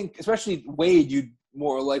 especially Wade, you'd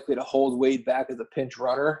more likely to hold Wade back as a pinch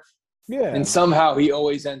runner. Yeah. And somehow he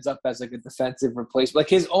always ends up as like a defensive replacement. Like,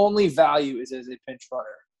 his only value is as a pinch runner.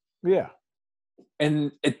 Yeah.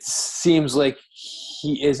 And it seems like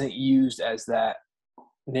he isn't used as that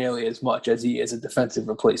nearly as much as he is a defensive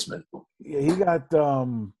replacement. Yeah, he got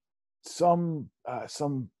some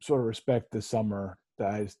sort of respect this summer.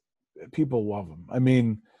 People love him. I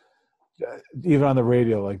mean, even on the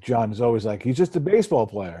radio, like John is always like, he's just a baseball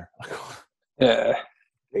player. Yeah.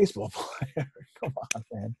 Baseball player. Come on,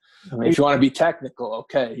 man. I mean, if you want to be technical,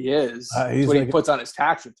 okay, he is. That's what he puts on his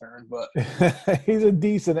tax return, but he's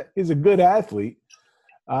a good athlete.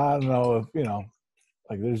 I don't know if,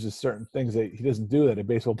 like, there's just certain things that he doesn't do that a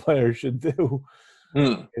baseball player should do.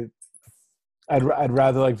 I'd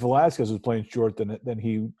rather, like, Velasquez was playing short than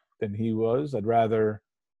he was. I'd rather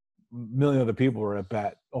a million other people were at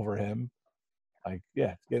bat over him. Like,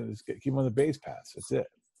 yeah, keep him on the base paths. That's it.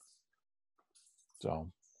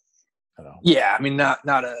 So, I don't know. Yeah, I mean,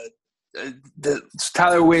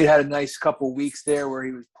 Tyler Wade had a nice couple weeks there where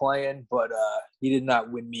he was playing, but he did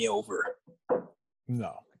not win me over.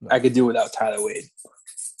 No. I could do without Tyler Wade.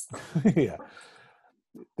 Yeah.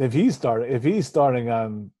 If he's starting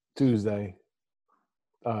on Tuesday,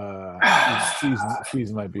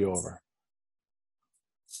 season might be over.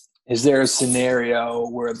 Is there a scenario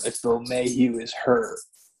where if LeMahieu is hurt,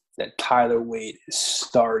 that Tyler Wade is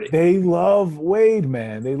starting? They love Wade,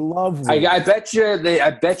 man. They love Wade. I bet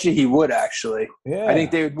you he would actually. Yeah. I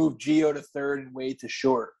think they would move Gio to third and Wade to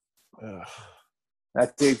short. Ugh. I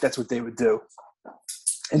think that's what they would do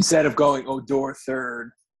instead of going Odor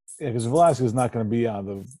third. Yeah, because Velasquez is not going to be on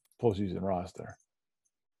the postseason roster.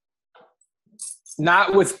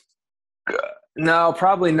 Not with – no,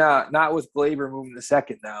 probably not. Not with Glaber moving to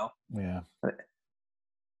second now. Yeah.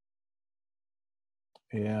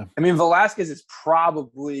 Yeah. I mean, Velasquez is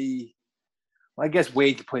probably – well, I guess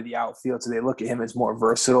Wade could play the outfield, so they look at him as more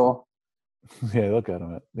versatile. Yeah, look at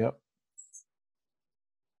him. Yep.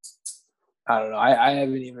 I don't know. I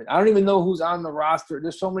don't even know who's on the roster.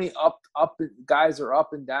 There's so many up guys are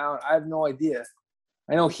up and down. I have no idea.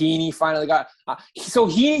 I know Heaney finally got so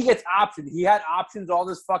Heaney gets options. He had options all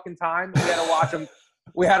this fucking time. We had to watch him.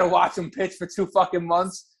 We had to watch him pitch for 2 fucking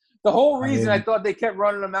months. The whole reason I thought they kept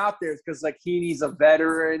running him out there is because like Heaney's a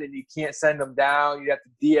veteran and you can't send him down. You have to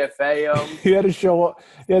DFA him. He had to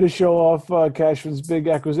show off Cashman's big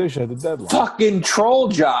acquisition at the deadline. Fucking troll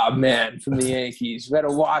job, man, from the Yankees. You got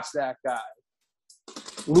to watch that guy.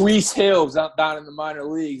 Luis Hill's out down in the minor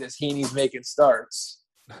leagues as Heaney's making starts.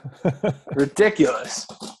 Ridiculous.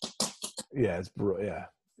 Yeah, yeah.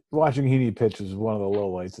 Watching Heaney pitch was one of the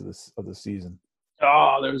lowlights of the season.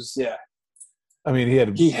 Oh, I mean, he had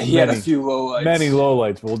a few lowlights. Many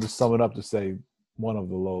lowlights, but we'll just sum it up to say one of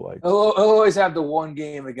the lowlights. He'll always have the one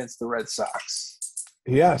game against the Red Sox.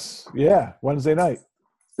 Yes, yeah, Wednesday night.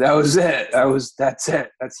 That was it. That's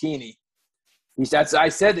it. That's Heaney. I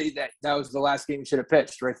said that was the last game he should have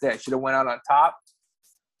pitched right there. Should have went out on top.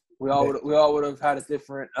 We all would have had a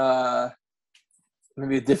different,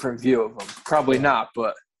 maybe a different view of him. Probably not,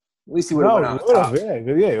 but at least he would have went out on top. Yeah, it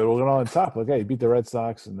would have gone on top. Like, hey, he beat the Red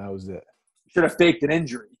Sox, and that was it. Should have faked an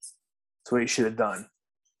injury. That's what he should have done.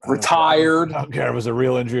 Retired. I don't care if it was a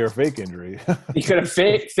real injury or a fake injury. He could have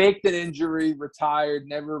faked an injury, retired,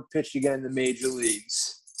 never pitched again in the major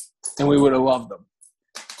leagues, and we would have loved him.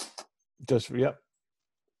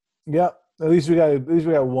 Yep. At least we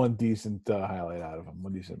got one decent highlight out of him,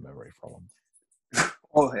 one decent memory from him.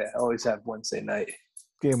 Oh yeah, always have Wednesday night.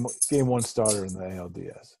 Game one starter in the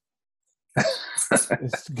ALDS.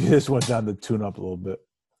 This went down to tune up a little bit.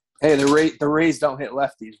 Hey, the Rays don't hit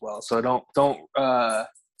lefties well, so don't. I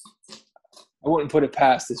wouldn't put it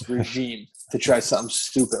past this regime to try something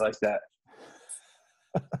stupid like that.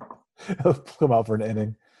 They'll come out for an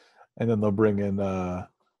inning, and then they'll bring in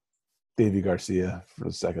Davy Garcia for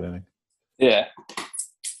the second inning. Yeah.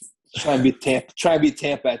 Try and beat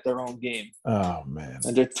Tampa at their own game. Oh, man.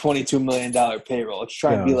 Under $22 million payroll. Let's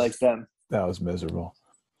try and be like them. That was miserable.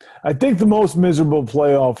 I think the most miserable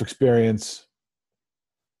playoff experience,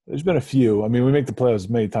 there's been a few. I mean, we make the playoffs as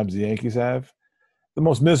many times as the Yankees have. The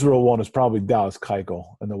most miserable one is probably Dallas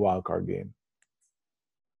Keuchel in the wild card game.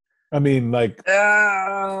 I mean, like,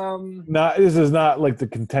 this is not like the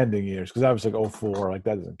contending years because I was like 04, like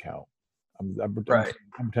that doesn't count. I'm pretending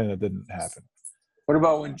that didn't happen. What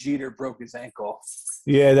about when Jeter broke his ankle?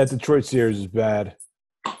 Yeah, that Detroit series is bad.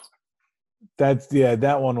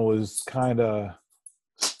 That one was kind of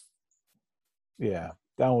that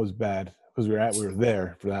one was bad because we were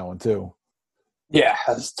there for that one too. Yeah,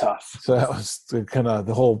 that was tough. So that was kind of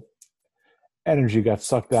the whole energy got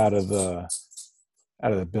sucked out of the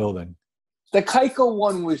building. The Keuchel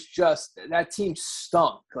one was just that team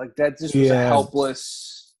stunk. Like that just was a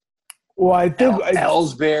helpless. Well, I think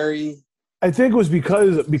Ellsbury. I think it was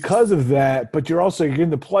because of that, but you're in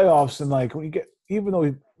the playoffs and like when you get, even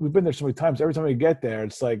though we've been there so many times, every time we get there,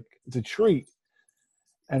 it's like it's a treat,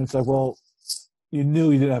 and it's like, well, you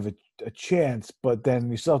knew you didn't have a chance, but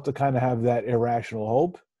then you still have to kind of have that irrational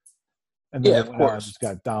hope, and then of course, just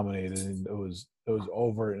got dominated, and it was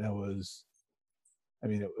over, and it was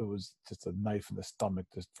just a knife in the stomach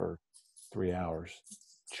just for 3 hours,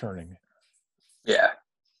 churning. Yeah.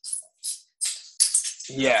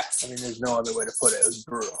 Yeah, I mean, there's no other way to put it. It was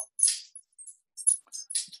brutal.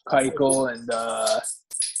 Keuchel and I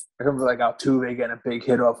remember like Altuve getting a big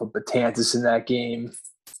hit off of Betances in that game.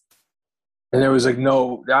 And there was like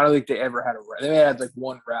no, I don't think they ever had they had like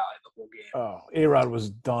one rally the whole game. Oh, A-Rod was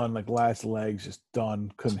done, like last legs, just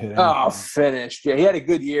done. Couldn't hit anything. Oh, finished. Yeah, he had a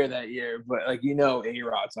good year that year, but like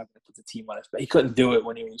A-Rod's not going to put the team on his back. He couldn't do it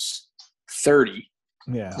when he was 30.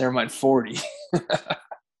 Yeah. Never mind 40.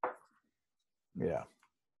 Yeah.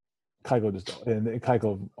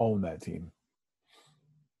 Keiko owned that team.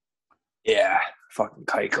 Yeah, fucking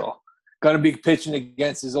Keuchel. Going to be pitching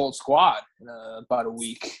against his old squad in about a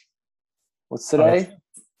week. What's today?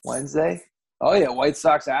 Wednesday? Oh, yeah, White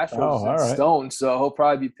Sox Astros in Stone. So he'll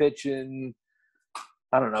probably be pitching,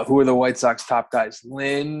 I don't know, who are the White Sox top guys?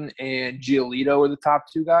 Lynn and Giolito are the top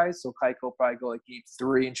two guys. So Keuchel will probably go like game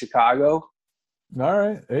 3 in Chicago. All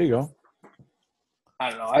right, there you go. I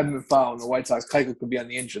don't know. I haven't been following the White Sox. Keuchel could be on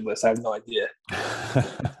the injured list. I have no idea.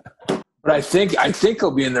 But I think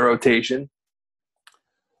he'll be in the rotation.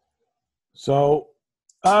 So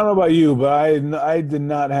I don't know about you, but I did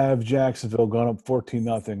not have Jacksonville going up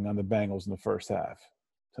 14-0 on the Bengals in the first half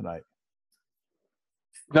tonight.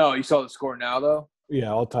 No, you saw the score now, though? Yeah,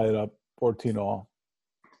 I'll tie it up 14-all.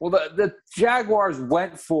 Well, the Jaguars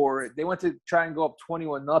went for it. They went to try and go up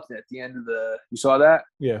 21-0 at the end of the – you saw that?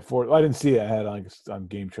 Yeah, I didn't see it. I had it on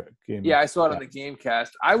game. Yeah, I saw it on the GameCast.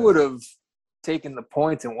 I would have taken the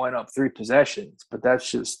points and went up 3 possessions, but that's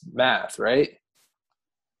just math, right?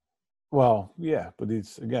 Well, yeah, but you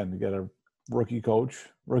got a rookie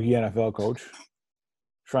NFL coach,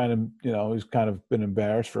 trying to, he's kind of been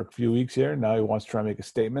embarrassed for a few weeks here. Now he wants to try and make a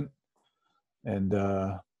statement, and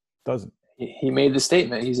doesn't. He made the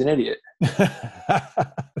statement. He's an idiot.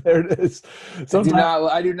 There it is.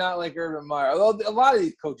 I do not like Urban Meyer. Although a lot of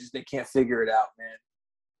these coaches, they can't figure it out, man.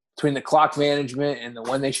 Between the clock management and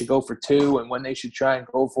when they should go for 2 and when they should try and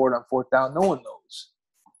go for it on 4th down, no one knows.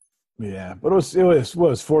 Yeah, but it was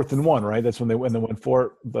 4th and 1, right? That's when they went for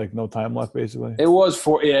it, like no time left, basically. It was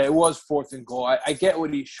 4th and goal. I get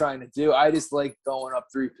what he's trying to do. I just like going up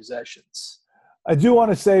 3 possessions. I do want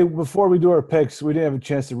to say, before we do our picks, we didn't have a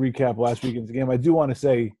chance to recap last weekend's game. I do want to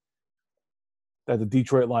say that the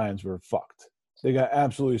Detroit Lions were fucked. They got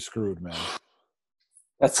absolutely screwed, man.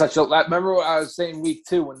 That's remember what I was saying week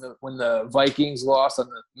 2 when the Vikings lost on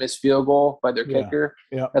the missed field goal by their kicker?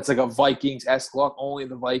 Yeah. That's like a Vikings-esque luck. Only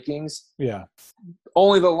the Vikings. Yeah.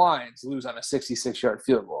 Only the Lions lose on a 66-yard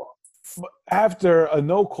field goal. After a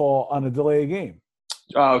no call on a delay game.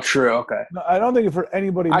 Oh, true. Okay. No, I don't think it for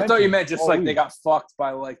anybody. I thought you meant just like they got fucked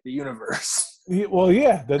by like the universe. Well,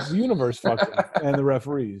 yeah, that's the universe fucked them and the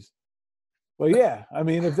referees. Well, yeah, I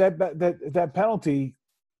mean, if that penalty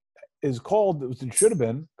is called, it should have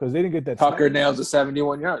been, because they didn't get that. Tucker nails a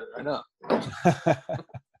 71-yarder. I know.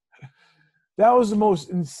 That was the most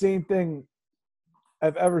insane thing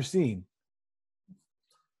I've ever seen.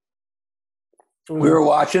 We were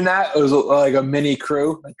watching that. It was like a mini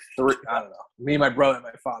crew, like 3. I don't know. Me, my brother, and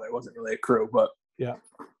my father. It wasn't really a crew, but yeah.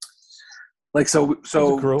 Like so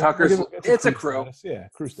Tucker's it's a crew. Status. Yeah,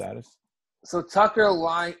 crew status. So Tucker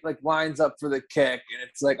lines up for the kick, and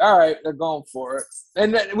it's like, all right, they're going for it,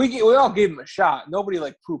 and then we all gave him a shot. Nobody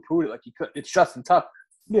like poo-pooed it like he could. It's Justin Tucker.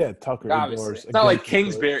 Yeah, Tucker. Obviously, it's not like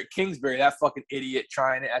Kingsbury, that fucking idiot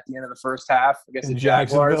trying it at the end of the first half against the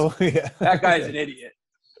Jaguars. Yeah. That guy's an idiot.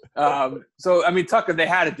 So I mean, Tucker, they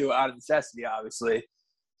had to do it out of necessity, obviously.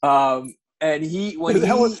 And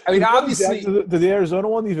obviously, did the Arizona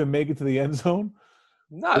one even make it to the end zone?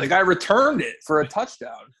 No, the guy returned it for a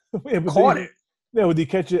touchdown. Yeah, caught it. Yeah, would he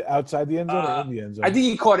catch it outside the end zone or in the end zone? I think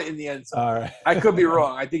he caught it in the end zone. All right. I could be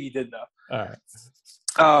wrong. I think he did though. All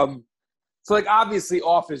right. So like obviously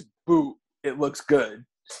off his boot, it looks good.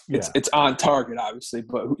 It's on target, obviously,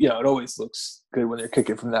 but it always looks good when they're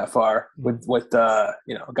kicking from that far with a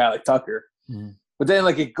guy like Tucker. Mm-hmm. But then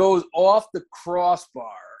like it goes off the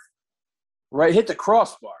crossbar, right? Hit the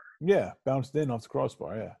crossbar. Yeah, bounced in off the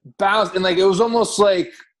crossbar. Yeah, bounced, and like it was almost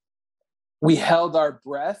like we held our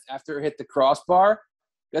breath after it hit the crossbar.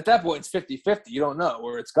 At that point, it's 50-50. You don't know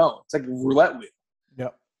where it's going. It's like a roulette wheel.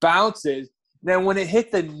 Yep. Bounces. Then when it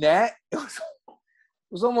hit the net, it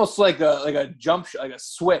was almost like a jump shot, like a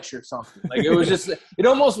swish or something. Like it was just, it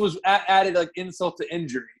almost was added like insult to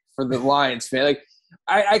injury for the Lions fan. Like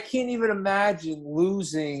I can't even imagine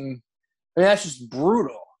losing. I mean, that's just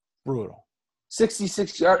brutal. Brutal.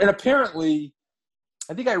 66 yards. And apparently,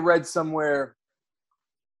 I think I read somewhere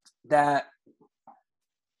that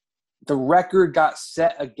the record got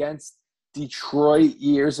set against Detroit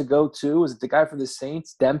years ago too. Was it the guy for the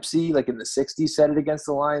Saints, Dempsey, like in the 60s, set it against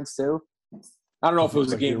the Lions too? I don't know if it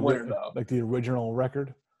was a game winner though. Like the original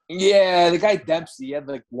record? Yeah, the guy Dempsey, he had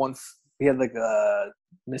like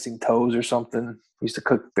missing toes or something. He used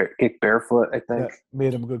to kick barefoot, I think. That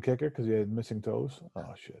made him a good kicker because he had missing toes?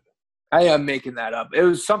 Oh, shit. I am making that up.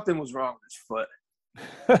 Something was wrong with his foot.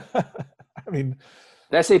 I mean,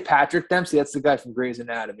 did I say Patrick Dempsey? That's the guy from Grey's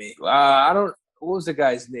Anatomy. What was the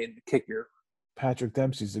guy's name? The kicker. Patrick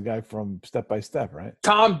Dempsey's the guy from Step by Step, right?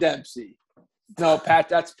 Tom Dempsey. No,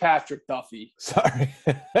 that's Patrick Duffy. Sorry.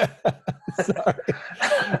 Sorry.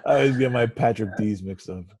 I always get my Patrick D's mixed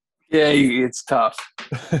up. Yeah, it's tough.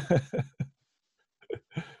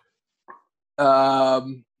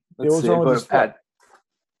 Let's see. Go to Pat.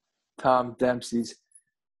 Tom Dempsey's.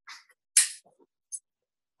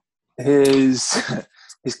 His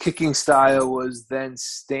kicking style was then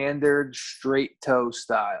standard straight toe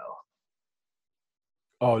style.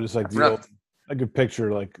 Oh, just like the old, I could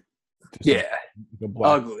picture like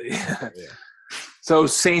ugly. Yeah. So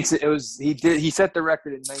Saints, he set the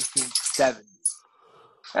record in 1970.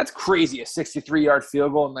 That's crazy. A 63-yard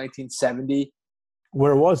field goal in 1970.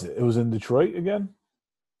 Where was it? It was in Detroit again?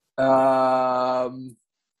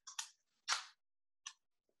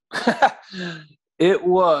 It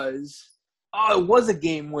was a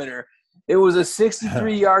game winner. It was a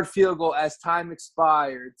 63-yard field goal as time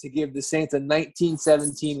expired to give the Saints a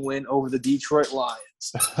 1917 win over the Detroit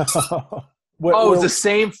Lions. It was the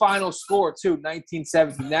same final score, too,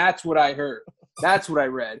 1917. That's what I heard. That's what I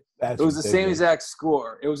read. It was the same exact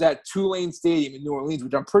score. It was at Tulane Stadium in New Orleans,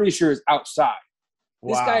 which I'm pretty sure is outside.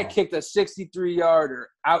 Wow. This guy kicked a 63-yarder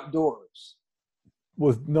outdoors.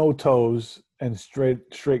 With no toes and straight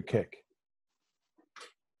kick. Is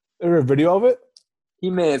there a video of it? He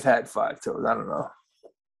may have had 5 toes. I don't know.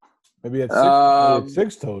 Maybe he had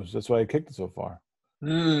 6 toes. That's why he kicked it so far.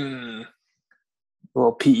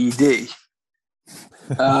 Well, PED.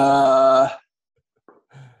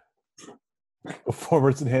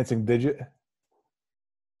 Performance-enhancing digit.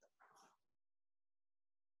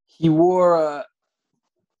 He wore a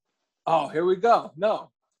 – here we go.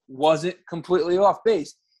 No, wasn't completely off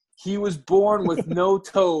base. He was born with no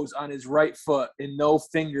toes on his right foot and no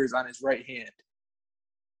fingers on his right hand.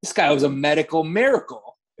 This guy was a medical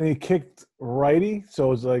miracle. And he kicked righty, so it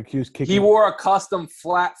was like he was kicking. He wore a custom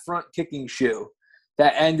flat front kicking shoe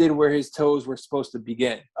that ended where his toes were supposed to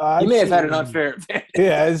begin. He may have had an unfair advantage.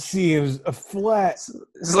 Yeah, it seems a flat.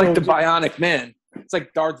 This is like the Bionic Man. It's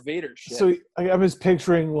like Darth Vader shit. So I'm just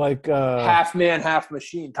picturing like half man, half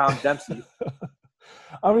machine. Tom Dempsey.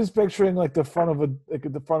 I'm just picturing like the front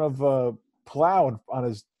of a plow on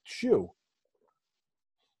his shoe.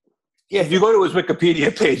 Yeah, if you go to his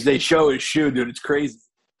Wikipedia page, they show his shoe, dude. It's crazy.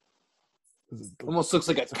 Almost looks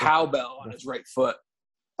like a cowbell on his right foot.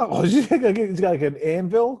 Oh, he's got like an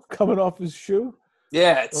anvil coming off his shoe?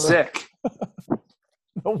 Yeah, it's sick.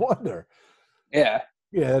 No wonder. Yeah.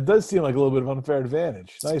 Yeah, it does seem like a little bit of unfair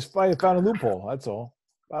advantage. Nice fight. Found a loophole. That's all.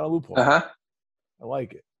 Found a loophole. Uh-huh. I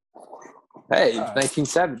like it. Hey,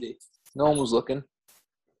 1970. No one was looking.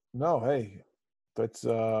 No, hey. That's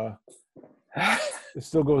it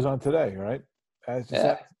still goes on today, right? That's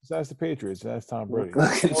the Patriots. That's Tom Brady.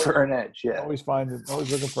 Looking for an edge, yeah. Always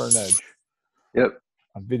looking for an edge. Yep.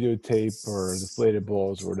 On videotape or deflated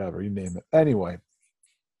balls or whatever, you name it. Anyway,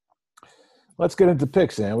 let's get into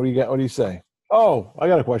picks, Sam. What do you got? What do you say? Oh, I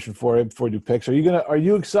got a question for you before we do picks. Are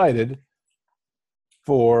you excited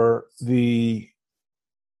for the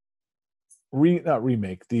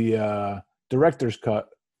the director's cut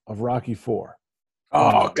of Rocky IV?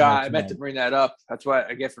 Oh God, I meant to bring that up. That's why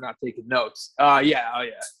I guess we're not taking notes. Yeah.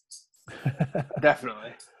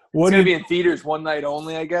 Definitely. It's gonna be in theaters one night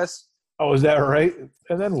only, I guess. Oh, is that right?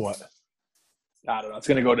 And then what? I don't know. It's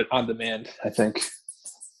gonna go on demand, I think.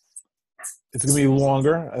 It's gonna be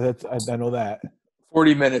longer. I know that.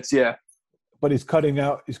 40 minutes, yeah. But he's cutting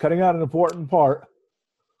out an important part.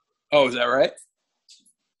 Oh, is that right?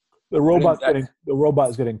 The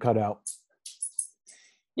robot's getting cut out.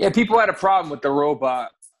 Yeah, people had a problem with the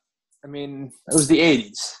robot. I mean, it was the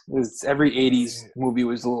 80s. Every 80s movie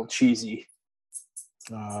was a little cheesy.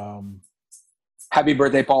 Happy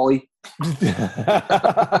birthday, Paulie.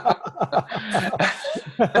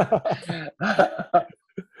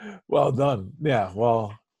 Well done. Yeah,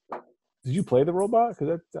 well, did you play the robot?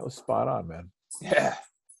 Because that was spot on, man. Yeah.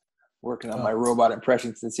 Working on my robot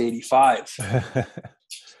impression since 85.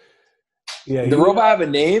 Yeah. Did the robot have a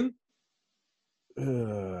name?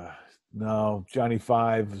 No, Johnny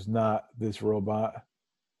Five is not this robot.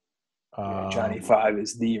 Johnny Five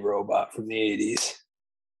is the robot from the 80s.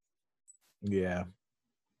 Yeah.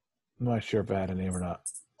 I'm not sure if I had a name or not.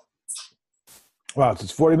 Wow,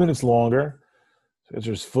 it's 40 minutes longer. So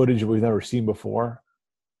there's footage we've never seen before.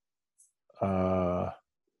 Do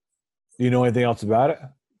you know anything else about it?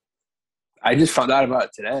 I just found out about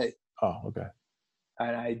it today. Oh, okay.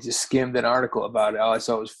 And I just skimmed an article about it. All I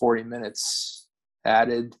saw was 40 minutes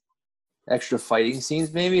added. extra fighting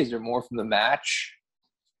scenes, maybe? Is there more from the match?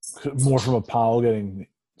 More from Apollo getting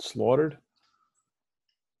slaughtered.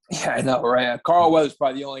 Yeah, I know, right? Carl Weathers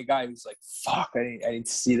probably the only guy who's like, "Fuck, I need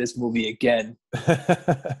to see this movie again."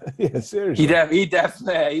 Yeah, seriously. He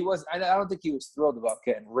definitely he was. I don't think he was thrilled about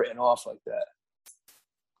getting written off like that.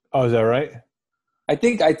 Oh, is that right? I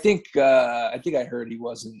think I heard he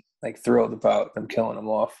wasn't like thrilled about them killing him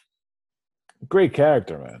off. Great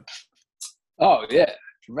character, man. Oh yeah,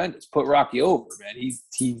 tremendous. Put Rocky over, man.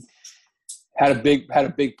 He had a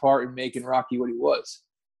big part in making Rocky what he was.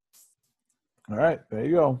 All right, there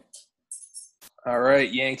you go. All right,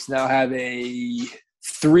 Yanks now have a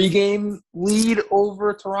 3-game lead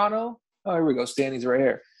over Toronto. Oh, here we go. Standings right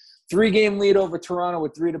here. 3-game lead over Toronto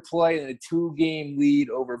with 3 to play, and a 2-game lead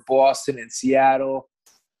over Boston and Seattle,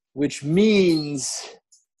 which means,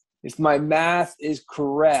 if my math is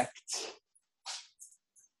correct,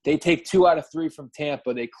 they take 2 out of 3 from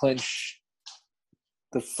Tampa. They clinch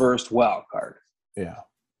the first wild card. Yeah.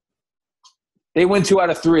 They win 2 out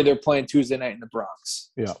of 3. They're playing Tuesday night in the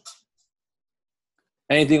Bronx. Yeah.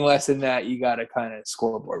 Anything less than that, you got to kind of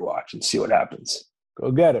scoreboard watch and see what happens.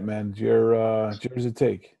 Go get it, man. It's yours to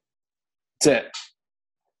take. That's it.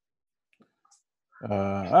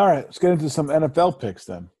 All right, let's get into some NFL picks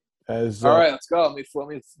then. All right, let's go. Let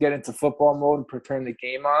me get into football mode and turn the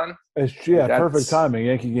game on. Perfect timing.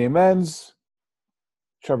 Yankee game ends.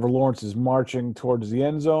 Trevor Lawrence is marching towards the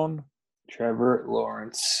end zone. Trevor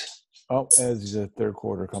Lawrence. Oh, as the third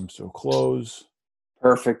quarter comes to a close.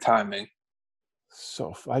 Perfect timing.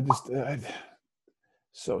 So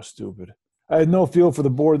stupid. I had no feel for the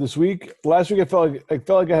board this week. Last week I felt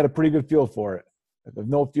like I had a pretty good feel for it. I have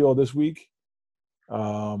no feel this week.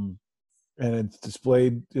 And it's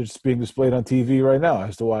being displayed on TV right now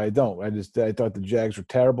as to why I don't. I thought the Jags were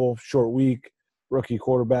terrible, short week, rookie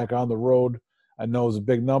quarterback on the road. I know it was a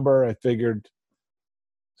big number. I figured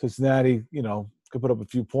Cincinnati, could put up a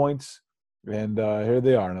few points, and here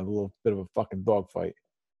they are in a little bit of a fucking dogfight.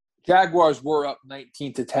 Jaguars were up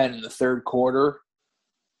 19-10 in the third quarter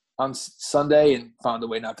on Sunday and found a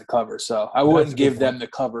way not to cover. So I wouldn't give them the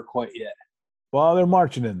cover quite yet. Well, they're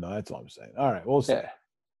marching in, though. That's all I'm saying. All right, we'll see. Yeah.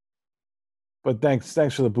 But thanks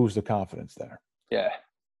for the boost of confidence there. Yeah.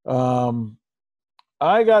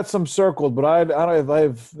 I got some circled, but I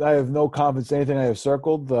have no confidence in anything I have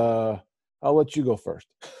circled. I'll let you go first.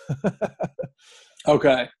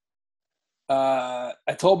 Okay. I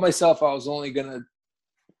told myself I was only going to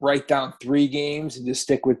write down 3 games and just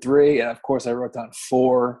stick with 3. And, of course, I wrote down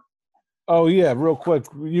 4. Oh, yeah, real quick.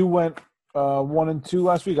 You went 1-2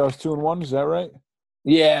 last week. I was 2-1. Is that right?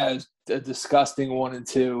 Yeah, it was a disgusting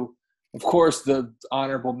 1-2. Of course, the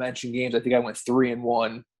honorable mention games, I think I went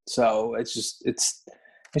 3-1. So it's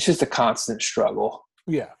just a constant struggle.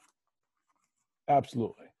 Yeah,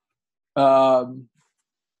 absolutely. All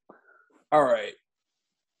right.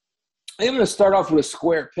 I think I'm going to start off with a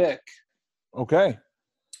square pick. Okay. I think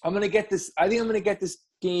I'm going to get this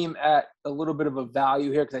game at a little bit of a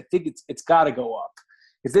value here because I think it's got to go up.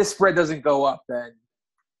 If this spread doesn't go up, then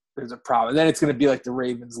there's a problem. Then it's going to be like the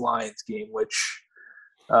Ravens-Lions game, which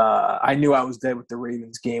I knew I was dead with the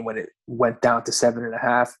Ravens game when it went down to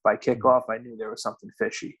 7.5 by kickoff. I knew there was something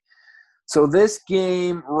fishy. So this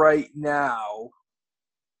game right now,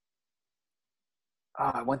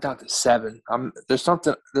 I went down to 7. There's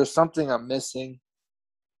something I'm missing.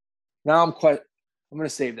 Now I'm going to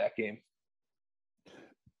save that game.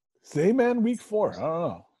 Same man, week 4. I don't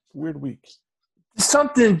know. Weird week.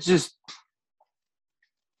 Something just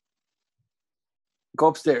go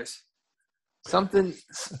upstairs. Something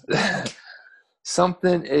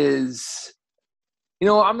is.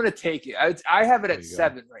 I'm going to take it. I have it at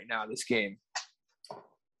 7 right now. This game.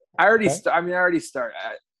 I already start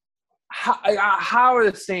at. How are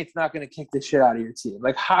the Saints not going to kick the shit out of your team?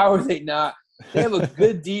 Like, how are they not? They have a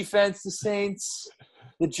good defense, the Saints.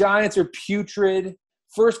 The Giants are putrid.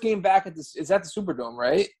 First game back is at the Superdome,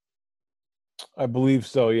 right? I believe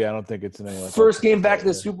so, yeah. I don't think it's in any like first game back at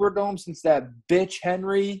the Superdome since that bitch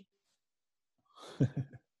Henry.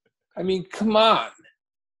 I mean, come on.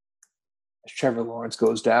 As Trevor Lawrence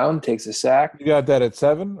goes down, takes a sack. You got that at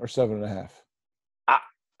 7 or 7.5?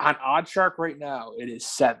 On OddsShark right now, it is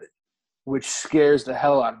 7, which scares the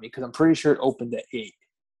hell out of me because I'm pretty sure it opened at 8.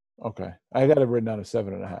 Okay. I got it written down at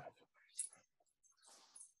 7.5.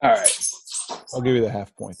 All right. I'll give you the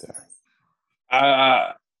half point there.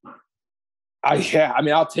 I'll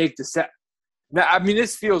take the set. Now,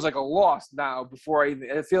 this feels like a loss now before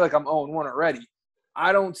I feel like I'm 0-1 already.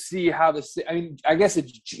 I don't see how I guess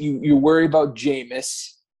you worry about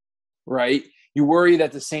Jameis, right? you worry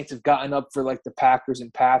that the Saints have gotten up for like the Packers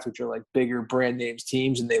and Pats, which are like bigger brand names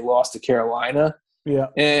teams, and they lost to Carolina. Yeah.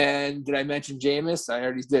 And did I mention Jameis? I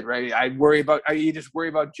already did, right? You just worry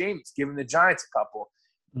about Jameis, giving the Giants a couple.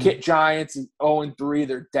 Kit Giants is 0-3.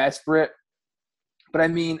 They're desperate. But I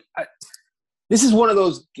mean, this is one of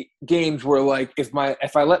those games where, like, if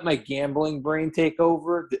I let my gambling brain take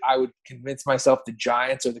over, I would convince myself the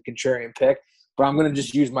Giants are the contrarian pick. But I'm going to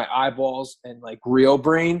just use my eyeballs and, like, real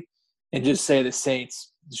brain and just say the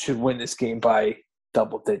Saints should win this game by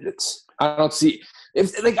double digits. I don't see – I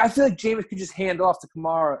feel like Jameis could just hand off to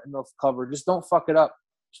Kamara and they'll cover. Just don't fuck it up.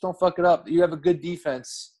 Just don't fuck it up. You have a good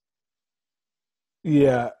defense.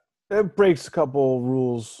 Yeah. It breaks a couple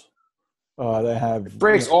rules that have – It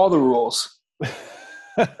breaks all the rules.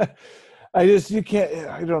 I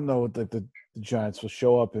don't know what the Giants will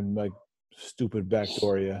show up and like stupid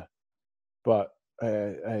backdoor you, but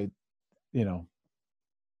I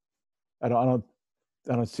don't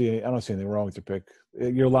see anything wrong with your pick.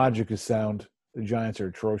 Your logic is sound. The Giants are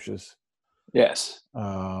atrocious. Yes.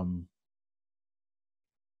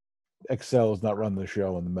 Excel is not running the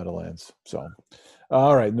show in the Meadowlands. So,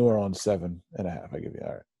 all right, New Orleans 7.5. I give you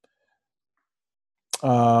all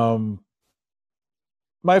right.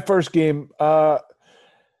 My first game, I'm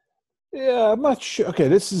not sure. Okay,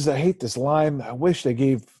 I hate this line. I wish they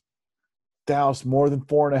gave Dallas more than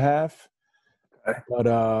 4.5. Okay.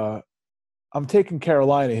 But I'm taking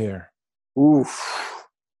Carolina here. Oof.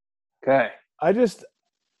 Okay. I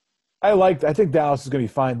think Dallas is going to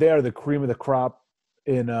be fine. They are the cream of the crop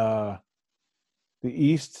in the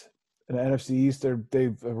East, in the NFC East.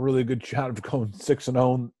 They've a really good shot of going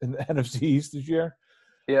 6-0 in the NFC East this year.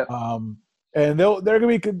 Yeah. And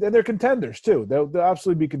they're contenders too. They'll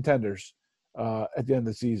absolutely be contenders at the end of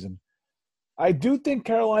the season. I do think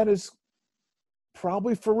Carolina's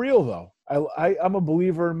probably for real though. I'm a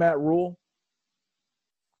believer in Matt Rule.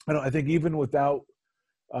 I think even without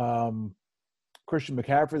Christian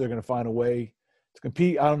McCaffrey, they're going to find a way to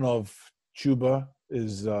compete. I don't know if Chuba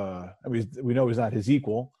is. We know he's not his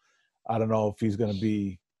equal. I don't know if he's going to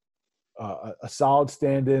be a solid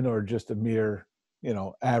stand-in or just a mere,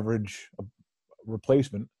 average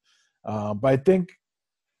replacement. But I think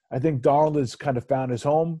Darnold has kind of found his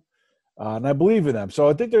home, and I believe in them. So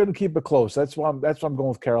I think they're going to keep it close. That's why I'm going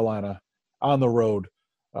with Carolina on the road,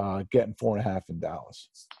 getting 4.5 in Dallas.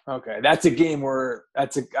 Okay, that's a game where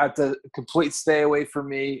that's a complete stay away from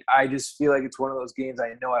me. I just feel like it's one of those games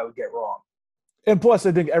I know I would get wrong. And plus,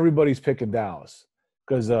 I think everybody's picking Dallas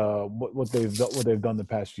because what they've done the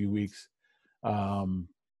past few weeks.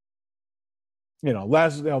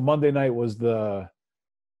 Monday night was the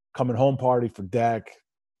coming home party for Dak.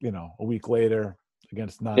 A week later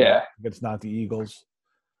against not the Eagles.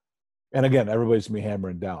 And again, everybody's gonna be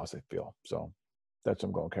hammering Dallas, I feel. So that's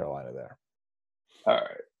I'm going Carolina there. All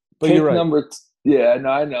right. But you're right.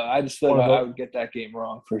 I know. I just feel like I would get that game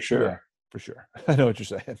wrong for sure. Yeah, for sure. I know what you're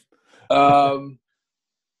saying.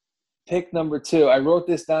 Pick number 2. I wrote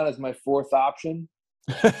this down as my fourth option.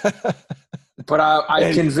 But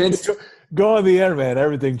I convinced – Go on the internet,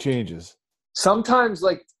 everything changes. Sometimes,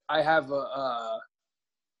 like, I have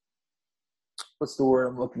what's the word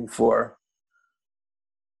I'm looking for?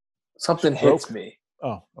 Something hits me.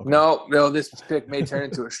 Oh, okay. No, this pick may turn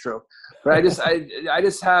into a stroke. But I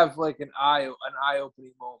just have like an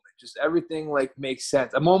eye-opening moment. Just everything like makes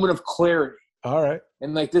sense. A moment of clarity. All right.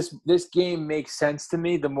 And like this game makes sense to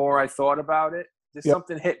me the more I thought about it.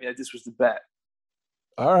 Something hit me that this was the bet.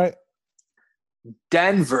 All right.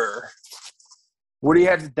 Denver. What do you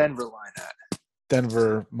have the Denver line at?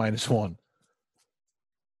 Denver -1.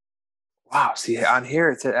 Wow. See, on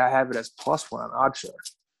here I have it as +1 on OddsShark.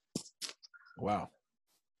 Wow.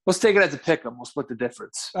 Let's take it as a pick 'em. We'll split the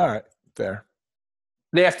difference. All right. Fair.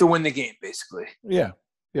 They have to win the game, basically. Yeah.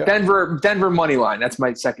 Denver money line. That's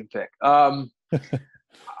my second pick.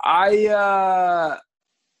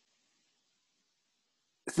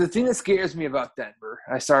 The thing that scares me about Denver,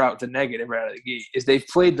 I start out with the negative right out of the gate, is they've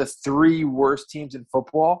played the 3 worst teams in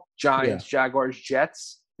football: Giants, Jaguars,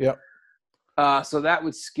 Jets. Yep. So that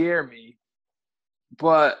would scare me.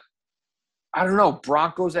 But I don't know.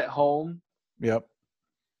 Broncos at home. Yep.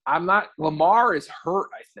 Lamar is hurt,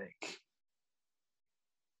 I think.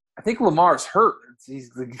 I think Lamar's hurt. He's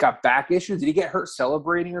got back issues. Did he get hurt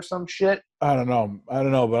celebrating or some shit? I don't know, but I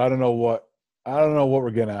don't know what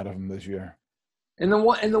we're getting out of him this year. And the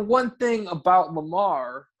one thing about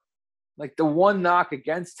Lamar, like the one knock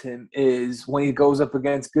against him is when he goes up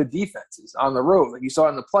against good defenses on the road. Like you saw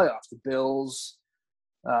in the playoffs, the Bills,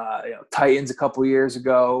 Titans a couple years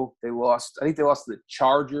ago. They lost. I think they lost to the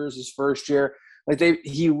Chargers his first year. Like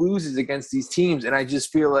he loses against these teams, and I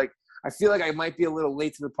just feel like I feel like I might be a little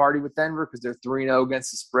late to the party with Denver because they're 3-0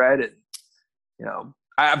 against the spread, and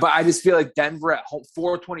but I just feel like Denver at home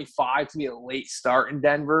 4:25 to be a late start in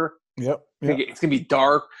Denver. Yep. It's gonna be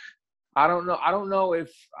dark. I don't know. I don't know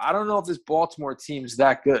if this Baltimore team's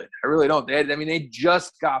that good. I really don't. They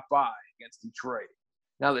just got by against Detroit.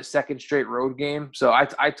 Now their second straight road game. So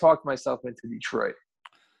I talked myself into Detroit.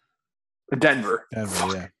 Denver,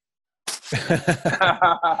 yeah.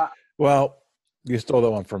 Well, you stole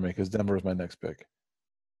that one from me because Denver was my next pick.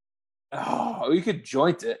 Oh, you could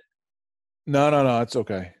joint it. No, it's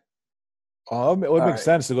okay. It would make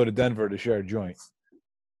sense to go to Denver to share a joint.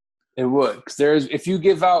 It would, because if you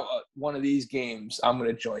give out one of these games, I'm going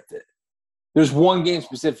to joint it. There's one game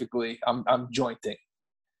specifically I'm jointing.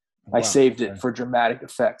 Wow, I saved it for dramatic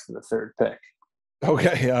effect for the third pick.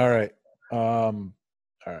 Okay, all right. All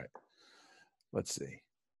right. Let's see.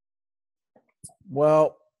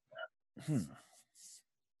 Well,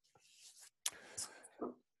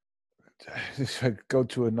 If I go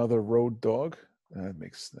to another road dog, I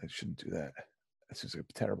shouldn't do that. That's just a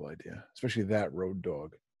terrible idea, especially that road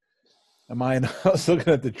dog. I was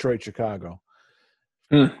looking at Detroit, Chicago,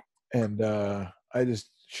 and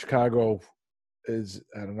Chicago is,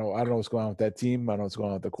 I don't know what's going on with that team. I don't know what's going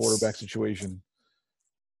on with the quarterback situation.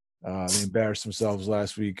 They embarrassed themselves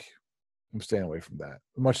last week. I'm staying away from that.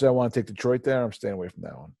 As much as I want to take Detroit there, I'm staying away from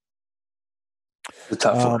that one. The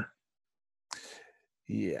tough one.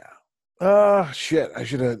 Yeah. Shit. I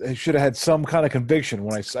should have had some kind of conviction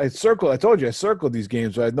when I circled. I told you I circled these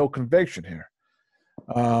games, but I had no conviction here.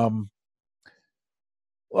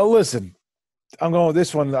 Well, listen, I'm going with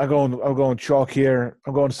this one. I'm going chalk here.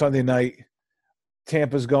 I'm going Sunday night.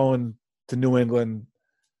 Tampa's going to New England.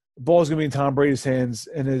 The ball's going to be in Tom Brady's hands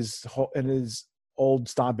in his old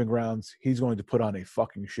stomping grounds. He's going to put on a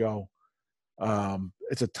fucking show.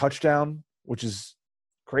 It's a touchdown, which is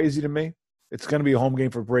crazy to me. It's going to be a home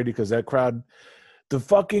game for Brady because that crowd, the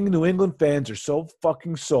fucking New England fans are so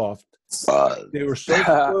fucking soft. They were so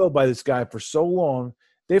spoiled by this guy for so long.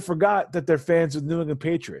 They forgot that they're fans of New England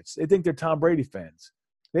Patriots. They think they're Tom Brady fans.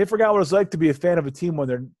 They forgot what it's like to be a fan of a team when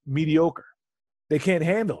they're mediocre. They can't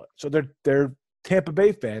handle it. So they're Tampa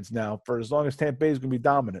Bay fans now for as long as Tampa Bay is going to be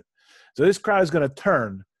dominant. So this crowd is going to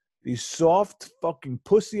turn. These soft fucking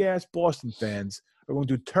pussy-ass Boston fans are going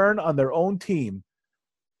to turn on their own team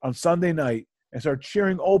on Sunday night and start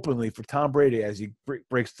cheering openly for Tom Brady as he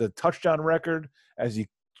breaks the touchdown record, as he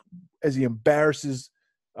embarrasses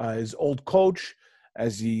his old coach,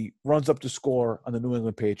 as he runs up the score on the New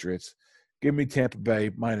England Patriots. Give me Tampa Bay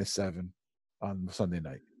 -7 on Sunday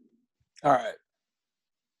night. All right.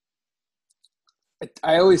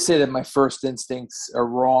 I always say that my first instincts are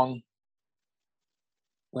wrong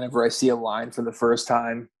whenever I see a line for the first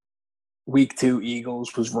time. Week 2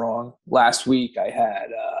 Eagles was wrong. Last week I had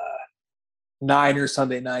Niners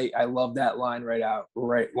Sunday night. I love that line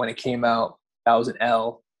right when it came out. That was an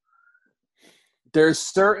L. There's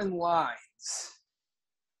certain lines.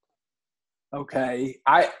 Okay.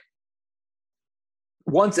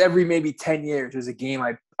 Once every maybe 10 years, there's a game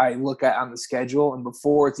I look at on the schedule, and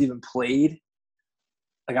before it's even played,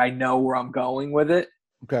 like I know where I'm going with it.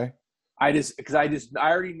 Okay. I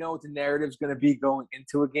already know what the narrative's going to be going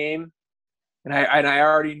into a game, and I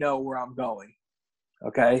already know where I'm going.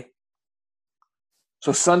 Okay.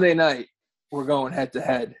 So Sunday night, we're going head to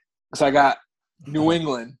head. So I got New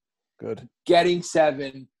England. Good. Getting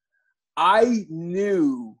 7. I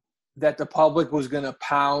knew that the public was going to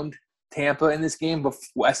pound Tampa in this game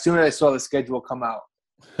as soon as I saw the schedule come out.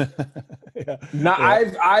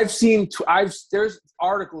 There's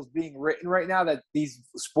articles being written right now that these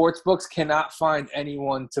sports books cannot find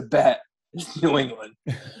anyone to bet New England,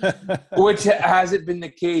 which hasn't been the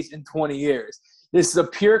case in 20 years. This is a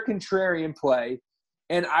pure contrarian play,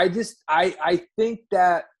 and I just think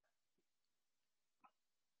that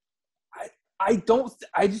I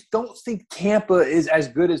just don't think Tampa is as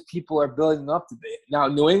good as people are building up to be. Now,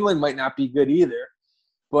 New England might not be good either.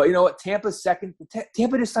 But you know what? Tampa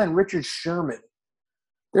just signed Richard Sherman.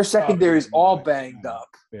 Their secondary is all banged up.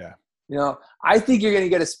 Yeah. You know, I think you're going to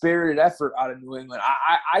get a spirited effort out of New England.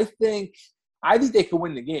 I think they could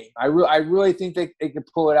win the game. I really think they could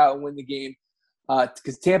pull it out and win the game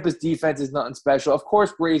because Tampa's defense is nothing special. Of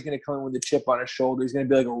course, Brady's going to come in with a chip on his shoulder. He's going to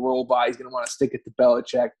be like a roll-by. He's going to want to stick it to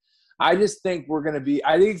Belichick. I just think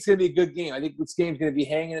I think it's going to be a good game. I think this game's going to be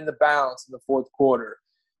hanging in the balance in the fourth quarter.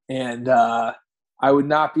 And I would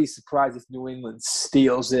not be surprised if New England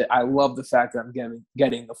steals it. I love the fact that I'm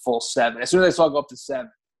getting the full 7. As soon as I saw it go up to 7,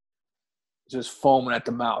 just foaming at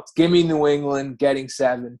the mouth. Give me New England getting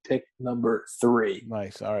 7, pick number 3.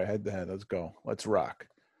 Nice. All right, head to head. Let's go. Let's rock.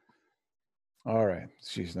 All right.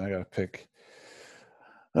 Jeez, now I got to pick.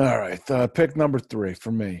 All right. Pick number 3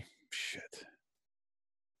 for me. Shit.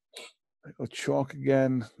 I go chalk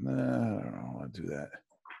again. Nah, I don't want to do that.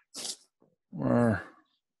 Or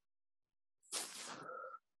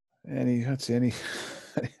let's see,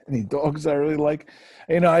 any dogs I really like.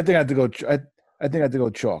 You know, I think I have to go. I think I have to go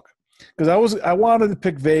chalk because I wanted to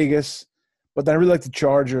pick Vegas, but then I really like the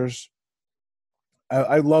Chargers.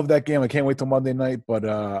 I love that game. I can't wait till Monday night, but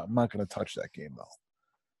I'm not going to touch that game though.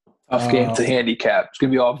 Tough game to handicap. It's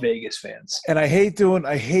gonna be all Vegas fans. And I hate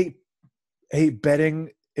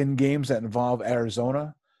betting in games that involve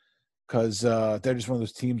Arizona because they're just one of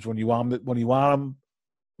those teams when you want them, when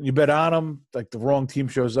you bet on them, like the wrong team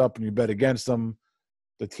shows up and you bet against them,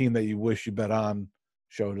 the team that you wish you bet on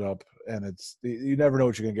showed up, and you never know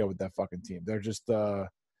what you're gonna get with that fucking team. They're just they're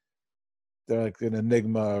like an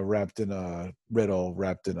enigma wrapped in a riddle,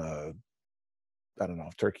 wrapped in a I don't know,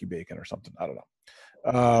 turkey bacon or something. I don't know.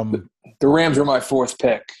 The Rams are my 4th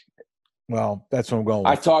pick. Well, that's what I'm going with.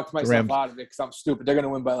 I talked myself out of it because I'm stupid. They're going to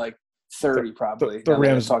win by like 30 probably. The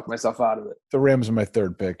Rams talked myself out of it. The Rams are my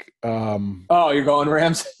 3rd pick. Oh, you're going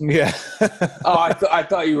Rams? Yeah. I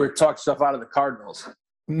thought you were talking stuff out of the Cardinals.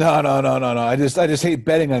 No. I just hate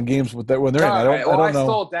betting on games when they're in. I don't know.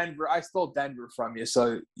 I stole Denver from you,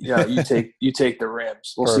 so yeah, you take the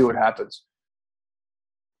Rams. We'll see what happens.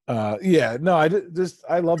 Yeah, no,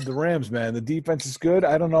 I love the Rams, man. The defense is good.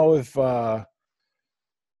 I don't know if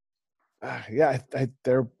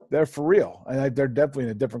they're for real. They're definitely in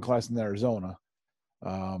a different class than Arizona.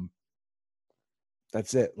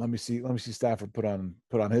 That's it. Let me see Stafford put on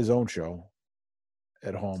his own show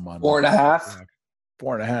at home on 4.5.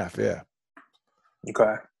 4.5, yeah.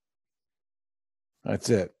 Okay. That's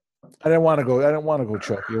it. I didn't want to go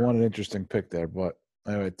Chuck. You want an interesting pick there, but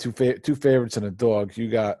anyway, two favorites and a dog. You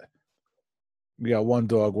got one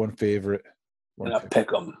dog, one favorite. And I'll pick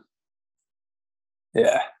them.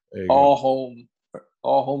 Yeah. All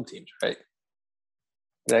home teams, right?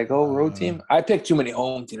 Did I go road team? I picked too many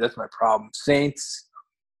home teams. That's my problem. Saints.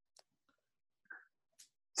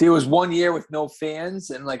 See, it was 1 year with no fans,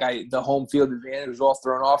 and the home field advantage was all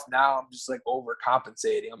thrown off. Now I'm just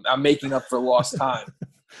overcompensating. I'm making up for lost time.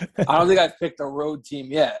 I don't think I've picked a road team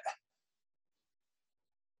yet.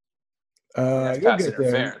 That's pass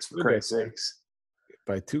interference, for Christ's sakes.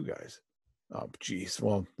 By 2 guys. Oh, geez.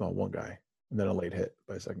 Well, no, 1 guy. And then a late hit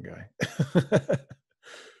by a second guy.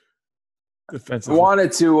 Defensive. I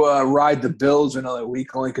wanted to ride the Bills another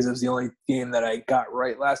week only because it was the only game that I got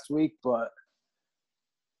right last week, but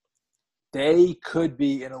they could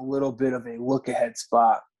be in a little bit of a look-ahead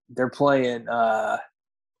spot. They're playing the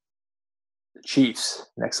Chiefs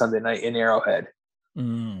next Sunday night in Arrowhead.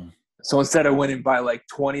 Mm. So instead of winning by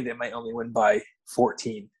 20, they might only win by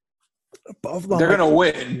 14. Buffalo. They're going to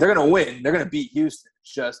win. They're going to win. They're going to beat Houston.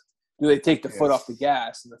 It's just, do they take the foot off the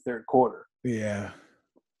gas in the 3rd quarter? Yeah.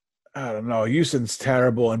 I don't know. Houston's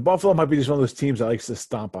terrible. And Buffalo might be just one of those teams that likes to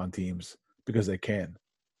stomp on teams because they can.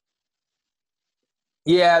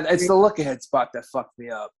 Yeah, it's the look-ahead spot that fucked me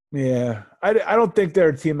up. Yeah. I don't think they're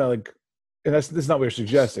a team that and this is not what you're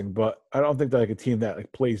suggesting, but I don't think they're a team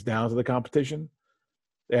that plays down to the competition.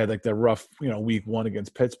 They had the rough, week 1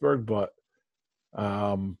 against Pittsburgh, but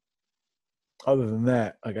other than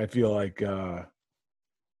that, I feel like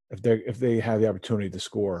if they have the opportunity to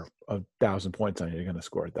score 1,000 points on you, you're going to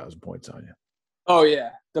score 1,000 points on you. Oh yeah,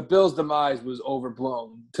 the Bills' demise was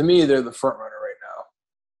overblown. To me, they're the front runner right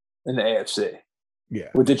now in the AFC. Yeah,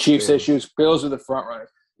 with the Chiefs' issues, Bills are the front runner.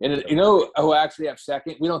 And you know who I actually have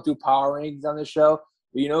second? We don't do power rankings on this show,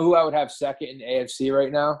 but you know who I would have second in the AFC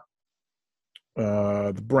right now?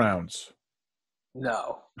 The Browns.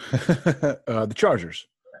 No. The Chargers.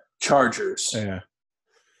 Chargers. Yeah.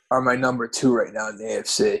 Are my number 2 right now in the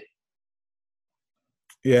AFC.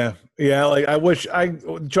 Yeah. I wish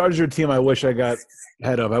the Chargers are a team I wish I got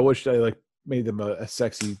ahead of. I wish I made them a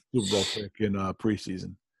sexy Super Bowl pick in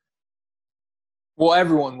preseason. Well,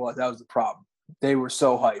 everyone was. That was the problem. They were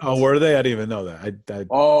so hyped. Oh, were they? I didn't even know that.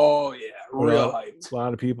 Oh yeah, real hyped. A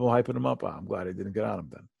lot of people hyping them up. I'm glad I didn't get on them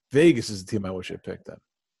then. Vegas is the team I wish I picked then.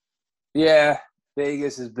 Yeah,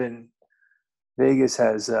 Vegas has been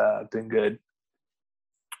good.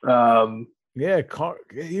 Yeah, Carr.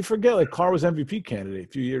 You forget Carr was MVP candidate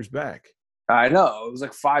a few years back. I know it was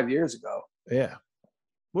 5 years ago. Yeah,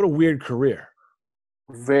 what a weird career.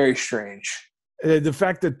 Very strange. The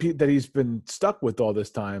fact that he's been stuck with all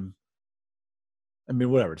this time. I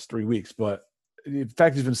mean, whatever, it's 3 weeks, but the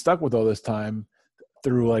fact he's been stuck with all this time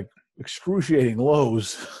through excruciating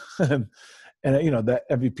lows, and that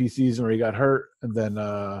MVP season where he got hurt, and then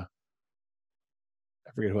I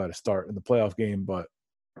forget who had to start in the playoff game, but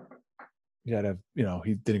he had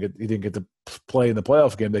he didn't get to play in the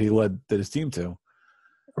playoff game that he led his team to.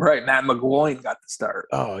 Right, Matt McGloin got the start.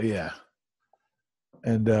 Oh yeah,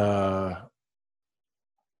 and the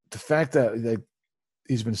fact that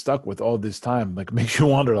he's been stuck with all this time makes you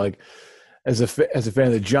wonder as a fan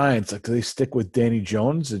of the Giants, do they stick with Danny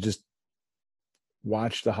Jones and just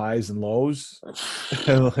watch the highs and lows?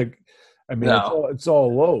 And No. it's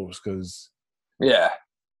all lows because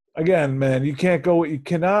again, man, you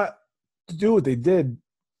cannot do what they did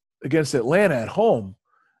against Atlanta at home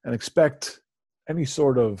and expect any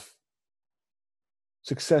sort of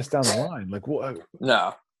success down the line. What?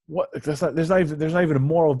 No. What? There's not even a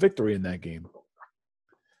moral victory in that game.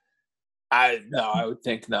 I would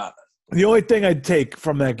think not. The only thing I'd take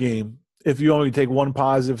from that game, if you only take one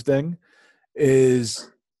positive thing, is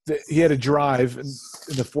that he had a drive in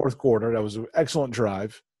the fourth quarter. That was an excellent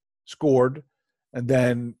drive, scored, and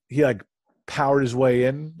then he powered his way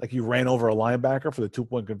in, he ran over a linebacker for the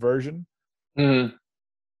 2-point conversion. Mm-hmm.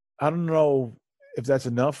 I don't know if that's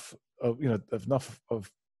enough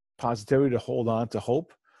of positivity to hold on to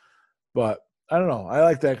hope, but I don't know. I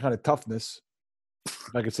like that kind of toughness.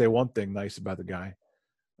 If I could say one thing nice about the guy,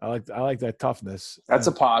 I like that toughness. That's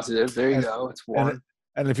a positive. There you go. It's one.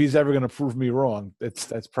 And if he's ever going to prove me wrong,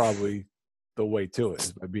 that's probably the way to it,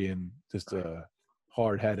 is by being just a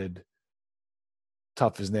hard-headed,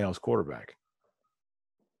 tough as nails quarterback.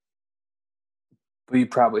 But you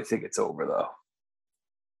probably think it's over, though.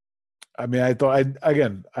 I mean,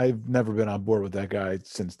 I've never been on board with that guy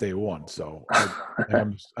since day one. So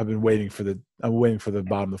I've been waiting for the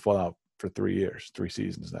bottom to fall out for 3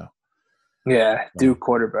 seasons now. Yeah, Duke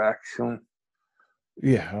quarterback.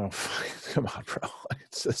 Yeah, come on, bro.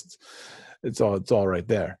 It's all right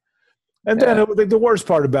there. And then the worst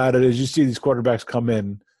part about it is you see these quarterbacks come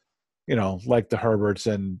in, like the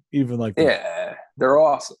Herberts and even they're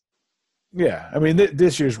awesome. Yeah, I mean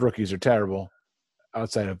this year's rookies are terrible.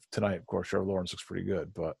 Outside of tonight, of course, Trevor Lawrence looks pretty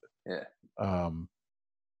good, but yeah.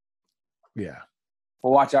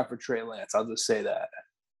 Well, watch out for Trey Lance. I'll just say that.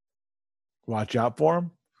 Watch out for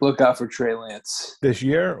him. Look out for Trey Lance this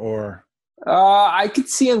year, or I could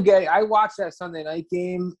see him getting. I watched that Sunday night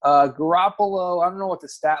game. Garoppolo. I don't know what the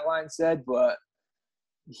stat line said, but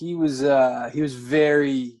he was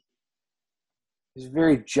very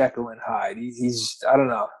Jekyll and Hyde. He's I don't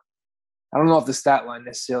know. I don't know if the stat line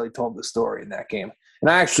necessarily told the story in that game. And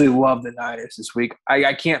I actually love the Niners this week.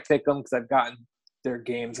 I can't pick them because I've gotten their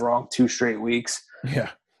games wrong 2 straight weeks. Yeah.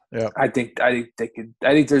 I think they could.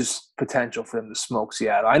 I think there's potential for them to smoke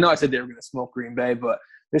Seattle. I know I said they were going to smoke Green Bay, but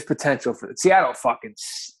there's potential for it. Seattle fucking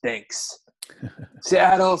stinks.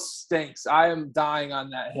 Seattle stinks. I am dying on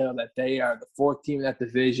that hill that they are the 4th team in that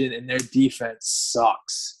division and their defense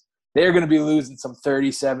sucks. They're going to be losing some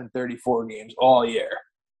 37-34 games all year.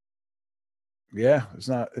 Yeah, it's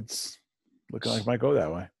looking like it might go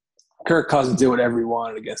that way. Kirk Cousins did whatever he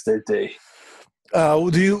wanted against their D.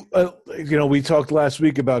 Do you, we talked last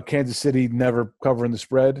week about Kansas City never covering the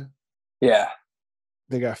spread. Yeah.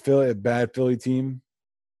 They got Philly, a bad Philly team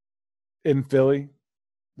in Philly.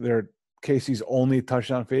 They're Casey's only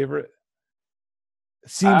touchdown favorite.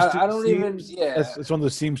 It's one of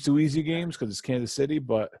those seems too easy games because it's Kansas City,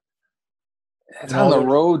 but it's on the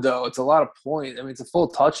road, though. It's a lot of points. I mean, it's a full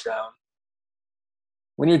touchdown.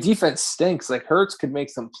 When your defense stinks, Hurts could make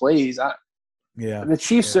some plays. The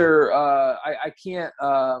Chiefs are. I can't.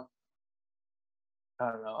 I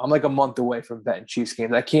don't know. I'm a month away from betting Chiefs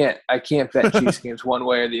games. I can't bet Chiefs games one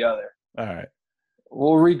way or the other. All right.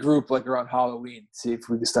 We'll regroup around Halloween, see if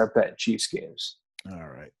we can start betting Chiefs games. All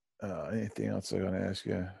right. Anything else I'm going to ask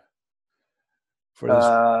you? For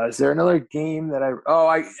this? Is there another game that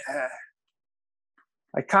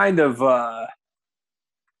I kind of. I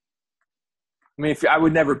mean, I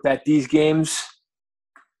would never bet these games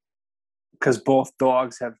because both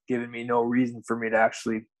dogs have given me no reason for me to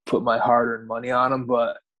actually put my hard-earned money on them,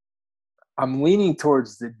 but I'm leaning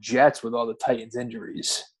towards the Jets with all the Titans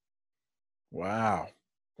injuries. Wow.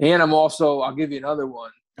 And I'll give you another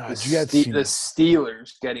one. The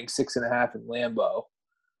Steelers getting 6.5 in Lambeau.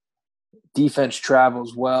 Defense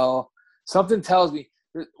travels well. Something tells me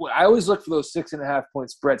 – I always look for those 6.5-point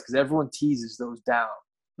spreads because everyone teases those down.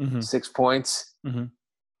 Mm-hmm. 6 points. Mm-hmm.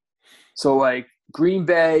 So, Green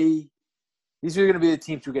Bay – these are going to be the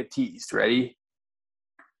teams who get teased. Ready?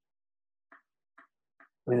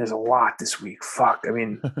 I mean, there's a lot this week. Fuck. I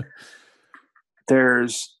mean,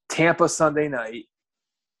 there's Tampa Sunday night.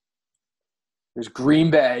 There's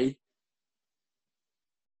Green Bay,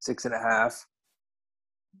 6.5.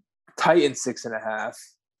 Titans, 6.5.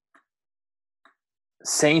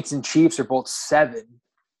 Saints and Chiefs are both 7.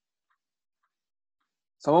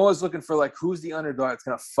 So I'm always looking for, like, who's the underdog that's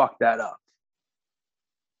going to fuck that up?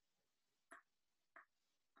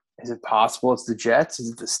 Is it possible it's the Jets?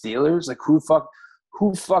 Is it the Steelers? Like, who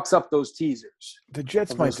fucks up those teasers? The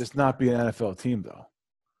Jets might just not be an NFL team, though.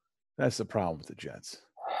 That's the problem with the Jets.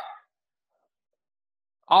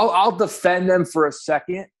 I'll defend them for a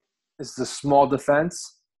second. This is a small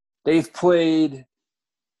defense. They've played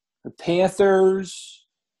the Panthers,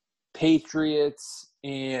 Patriots,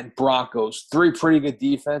 and Broncos. 3 pretty good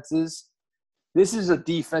defenses. This is a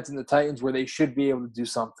defense in the Titans where they should be able to do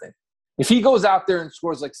something. If he goes out there and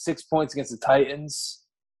scores like 6 points against the Titans,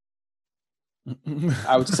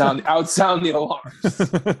 I would sound the alarms.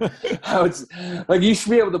 You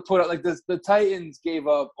should be able to put up like this. The Titans gave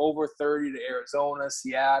up over 30 to Arizona,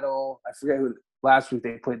 Seattle. I forget who last week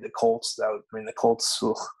they played the Colts. The Colts.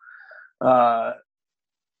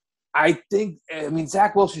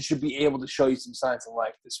 Zach Wilson should be able to show you some signs of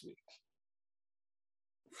life this week.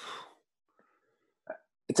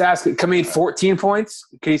 It's asking, can he 14 points?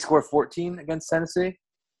 Can he score 14 against Tennessee?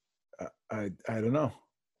 I don't know.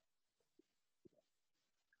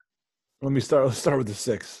 Let's start with the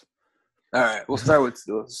 6. All right, we'll start with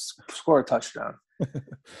score a touchdown.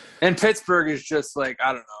 And Pittsburgh is just like,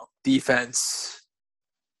 I don't know, defense.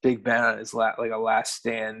 Big Ben on his like a last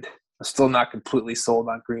stand. I'm still not completely sold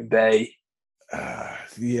on Green Bay.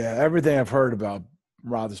 Yeah, everything I've heard about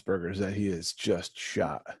Roethlisberger is that he is just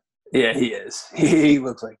shot. Yeah, he is. He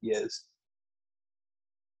looks like he is.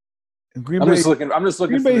 And I'm just looking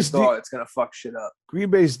for the dog that's gonna fuck shit up.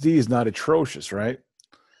 Green Bay's D is not atrocious, right?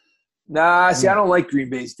 Nah, see, I don't like Green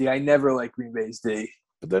Bay's D. I never like Green Bay's D.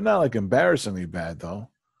 But they're not like embarrassingly bad, though.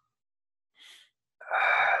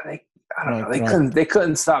 I don't know. They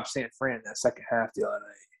couldn't stop San Fran in that second half the other night.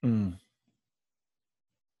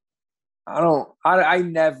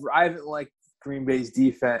 I haven't liked Green Bay's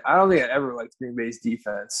defense. I don't think I ever liked Green Bay's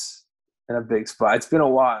defense in a big spot. It's been a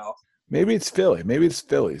while. Maybe it's Philly. Maybe it's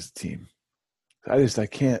Philly's team. I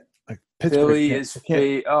can't like Pittsburgh.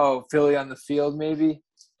 Philly on the field, maybe.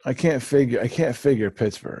 I can't figure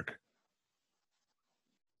Pittsburgh.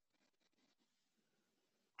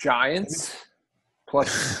 Giants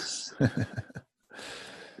plus.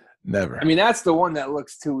 Never. I mean, that's the one that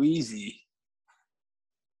looks too easy.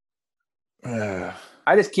 I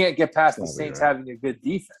just can't get past the Saints having a good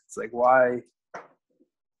defense. Like, why?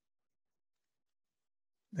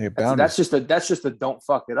 That's just a don't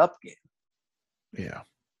fuck it up game. Yeah.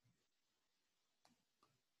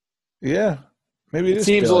 Yeah. Maybe it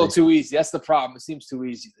seems a little too easy. That's the problem. It seems too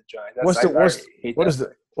easy. The Giants.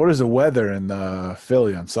 What is the weather in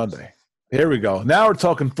Philly on Sunday? Here we go. Now we're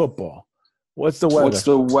talking football. What's the weather? What's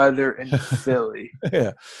the weather in Philly?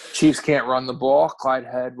 Yeah. Chiefs can't run the ball. Clyde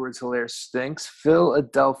Edwards-Helaire stinks.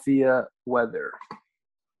 Philadelphia weather.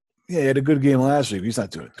 Yeah, he had a good game last week. He's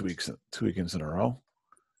not doing it two weekends in a row.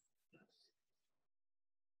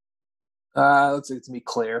 Looks like it's going to be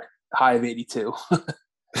clear. High of 82.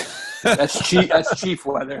 That's Chief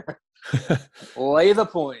weather. Lay the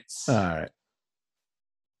points. All right.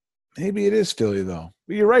 Maybe it is Philly, though.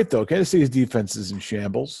 But you're right, though. Kansas City's defense is in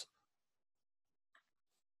shambles.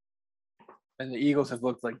 And the Eagles have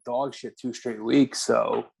looked like dog shit 2 straight weeks,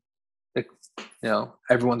 so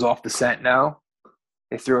everyone's off the scent now.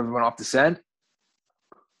 They threw everyone off the scent.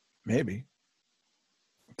 Maybe.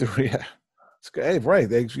 Yeah. Hey, right.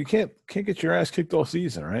 You can't get your ass kicked all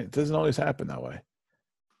season, right? It doesn't always happen that way.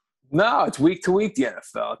 No, it's week to week, the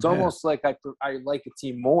NFL. It's almost like I like a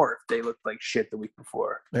team more if they looked like shit the week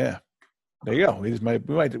before. Yeah. There you go.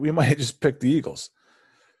 We might just pick the Eagles.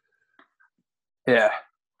 Yeah.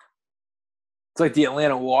 It's like the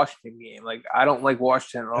Atlanta-Washington game. Like, I don't like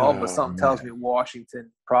Washington at all, but something tells me Washington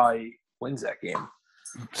probably wins that game.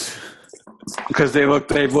 Because they've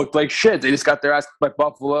looked like shit. They just got their ass kicked by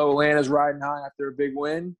Buffalo. Atlanta's riding high after a big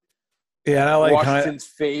win. Yeah, and I like Washington's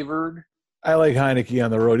favored. I like Heineke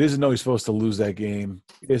on the road. He doesn't know he's supposed to lose that game.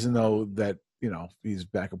 He doesn't know that, he's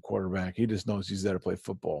backup quarterback. He just knows he's there to play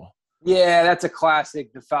football. Yeah, that's a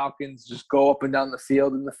classic. The Falcons just go up and down the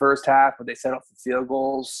field in the first half, but they set up the field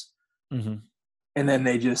goals. Mm-hmm. And then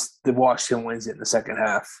the Washington wins it in the second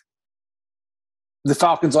half. The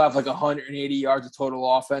Falcons will have like 180 yards of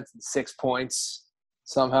total offense and 6 points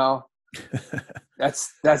somehow.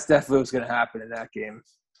 That's definitely what's going to happen in that game.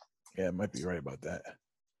 Yeah, it might be right about that.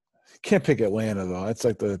 Can't pick Atlanta though. That's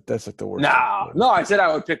like the worst. No, I said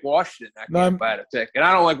I would pick Washington that game if I had to pick, and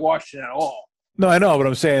I don't like Washington at all. No, I know, but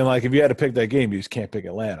I'm saying like if you had to pick that game, you just can't pick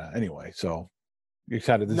Atlanta anyway. So you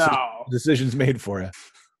kind of decisions made for you.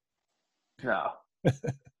 No.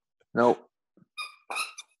 Nope.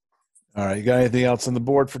 All right, you got anything else on the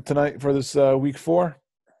board for tonight for this week 4? I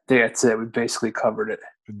think that's it. We basically covered it.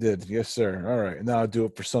 It did. Yes, sir. All right. Now I'll do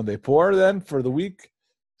it for Sunday Pour then for the week.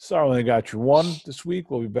 Sorry, I only got your one this week.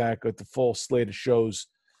 We'll be back with the full slate of shows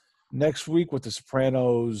next week with the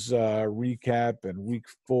Sopranos recap and Week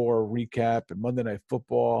 4 recap and Monday Night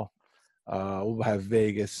Football. We'll have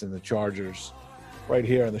Vegas and the Chargers right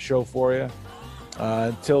here on the show for you.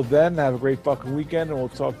 Until then, have a great fucking weekend, and we'll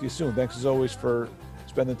talk to you soon. Thanks as always for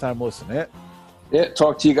spending time listening. Yeah,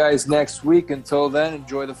 talk to you guys next week. Until then,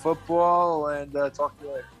 enjoy the football, and talk to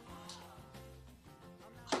you later.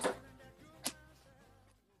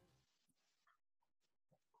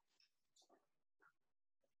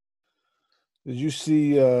 Did you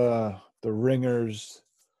see the Ringers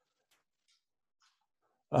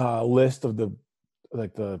list of the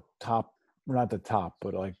top, not the top,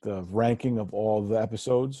 but like the ranking of all the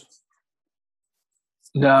episodes?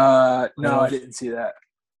 No, I didn't see that.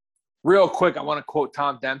 Real quick, I want to quote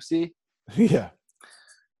Tom Dempsey. Yeah.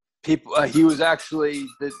 He was actually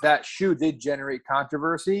that shoe did generate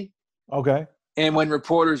controversy. Okay. And when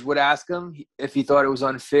reporters would ask him if he thought it was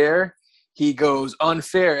unfair, he goes,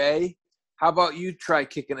 "Unfair, eh? How about you try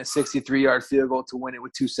kicking a 63-yard field goal to win it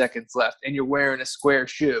with 2 seconds left, and you're wearing a square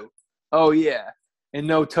shoe? Oh yeah, and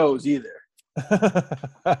no toes either."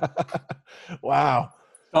 Wow.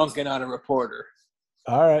 Dunking on a reporter.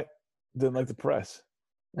 All right. Didn't like the press.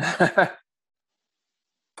 I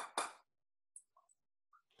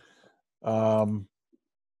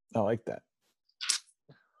like that.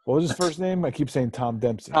 What was his first name? I keep saying Tom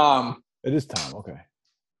Dempsey. It is Tom. Okay.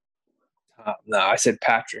 No, I said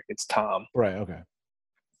Patrick. It's Tom. Right. Okay.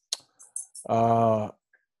 All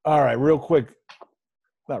right. Real quick.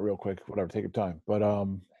 Not real quick. Whatever. Take your time. But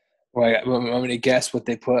I'm going to guess what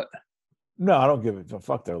they put. No, I don't give it.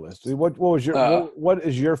 Fuck their list. What was your what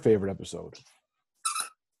is your favorite episode?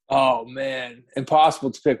 Oh man,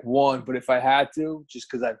 impossible to pick one. But if I had to, just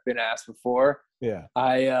because I've been asked before, yeah,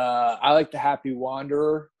 I like the Happy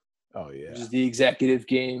Wanderer. Oh yeah, which is the executive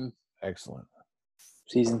game. Excellent.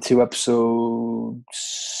 Season 2, episode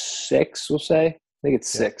 6. We'll say. I think it's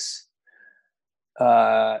 6.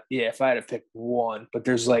 Yeah, if I had to pick one, but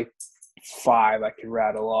there's like 5 I could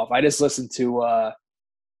rattle off. I just listened to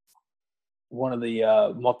one of the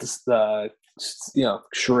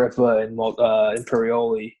Shariffa and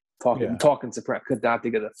Imperioli talking Soprano. Could not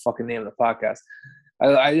think of the fucking name of the podcast.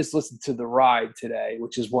 I just listened to The Ride today,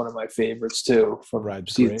 which is one of my favorites too from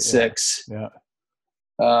season 6. Yeah.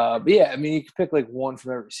 But yeah, I mean, you can pick like one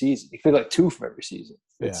from every season. You can pick like 2 from every season.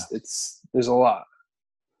 There's a lot.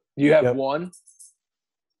 You have one?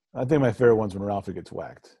 I think my favorite one's when Ralphie gets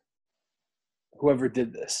whacked. Whoever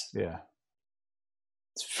did this. Yeah.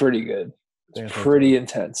 It's pretty good. It's pretty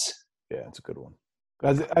intense. Yeah, it's a good one.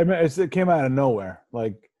 I mean, it came out of nowhere.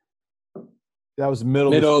 Like that was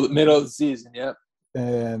middle of the season. Yep.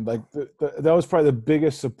 And like that was probably the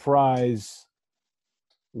biggest surprise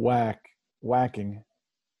whacking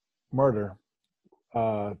murder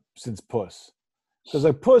since Puss. Because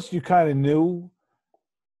like Puss, you kind of knew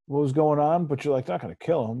what was going on, but you're like not going to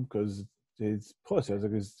kill him because it's Puss. I was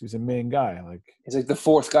like, he's a main guy. Like he's like the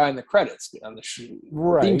 4th guy in the credits on the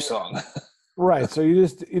theme song. Right. So you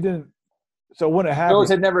didn't. So when it happened, Rose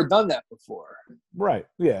had never done that before. Right.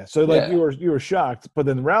 Yeah. So like you were shocked, but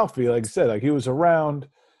then Ralphie, like I said, like he was around,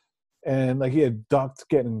 and like he had ducked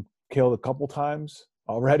getting killed a couple times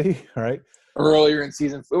already. Right. Earlier in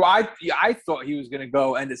season 4, I thought he was going to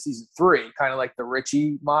go end of season 3, kind of like the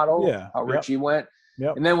Richie model. Yeah. How Richie went.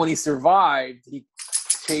 Yep. And then when he survived,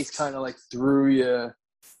 Chase kind of like threw you.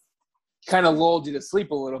 Kind of lulled you to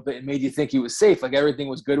sleep a little bit and made you think he was safe. Like everything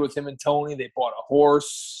was good with him and Tony. They bought a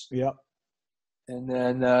horse. Yep. And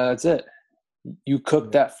then that's it. You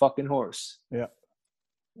cooked that fucking horse. Yeah.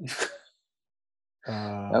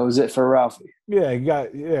 That was it for Ralphie.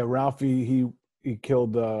 Yeah, Ralphie. He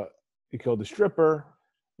killed the stripper,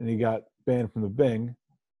 and he got banned from the Bing.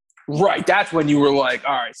 Right. That's when you were like,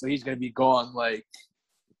 all right, so he's gonna be gone. Like,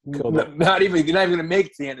 not even gonna make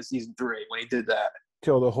it to the end of season 3 when he did that.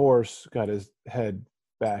 Killed a horse, got his head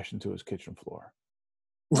bashed into his kitchen floor.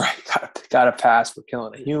 Right, got a pass for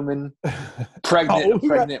killing a human,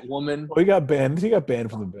 pregnant woman. He got banned. He got banned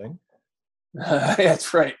from the Bing.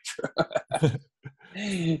 That's right.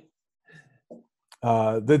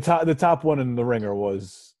 The top one in the Ringer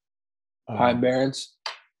was Pine Barrens.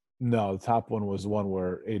 No, the top one was the one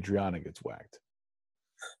where Adriana gets whacked.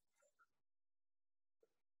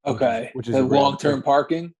 Okay, which is long-term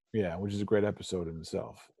parking. Yeah, which is a great episode in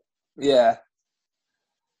itself. Yeah,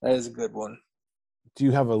 that is a good one. Do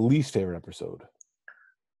you have a least favorite episode?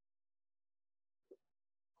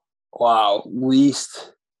 Wow,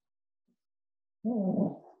 least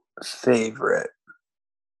favorite.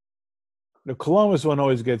 The Columbus one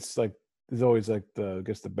always gets gets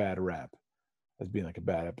the bad rap as being like a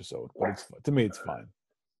bad episode, but to me it's fine.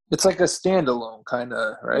 It's like a standalone kind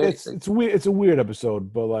of, right? It's weird. It's a weird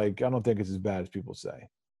episode, but I don't think it's as bad as people say.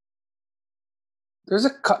 There's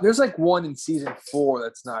like one in season 4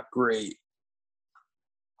 that's not great.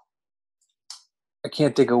 I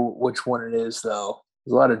can't think of which one it is though.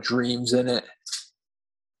 There's a lot of dreams in it.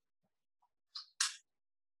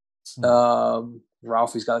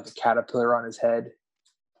 Ralphie's got like a caterpillar on his head.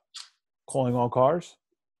 Calling all cars?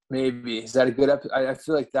 Maybe. Is that a good episode? I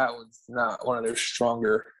feel like that one's not one of their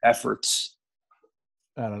stronger efforts.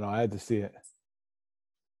 I don't know. I had to see it.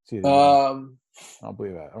 I don't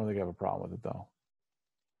believe it. I don't think I have a problem with it though.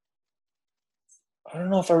 I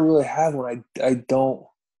don't know if I really have one. I don't.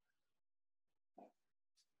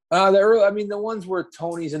 The ones where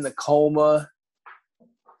Tony's in the coma.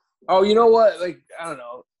 Oh, you know what? Like, I don't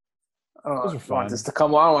know. Those are fun. I don't want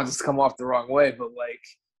this to come off the wrong way, but like,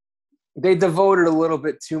 they devoted a little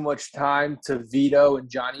bit too much time to Vito and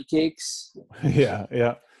Johnny Cakes. Yeah.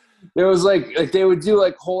 There was like they would do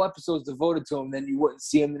like whole episodes devoted to him, then you wouldn't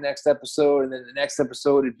see him the next episode, and then the next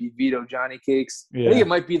episode it'd be Vito, Johnny Cakes. Yeah. I think it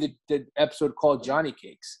might be the episode called Johnny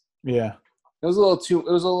Cakes. Yeah. It was a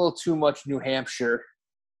little too much New Hampshire.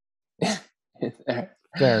 Fair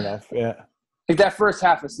enough. Yeah. I think that first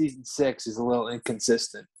half of season 6 is a little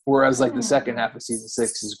inconsistent, whereas like the second half of season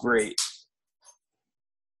 6 is great.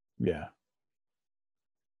 Yeah.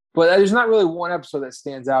 But there's not really one episode that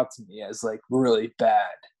stands out to me as like really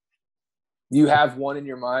bad. You have one in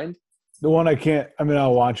your mind? The one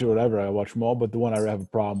I'll watch it, whatever. I watch them all, but the one I have a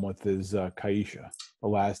problem with is Kaisha. The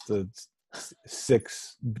last 6A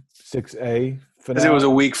finale. Because it was a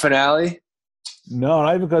weak finale? No,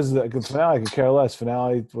 not even because of the finale. I could care less.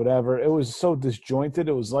 Finale, whatever. It was so disjointed.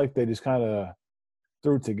 It was like they just kind of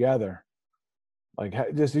threw it together. Like,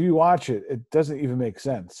 just if you watch it, it doesn't even make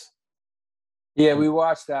sense. Yeah, we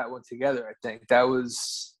watched that one together, I think. That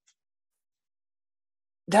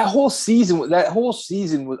whole season was,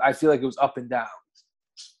 I feel like it was up and down.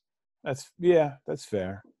 That's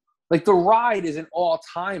fair. Like, the ride is an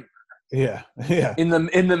all-timer. Yeah. In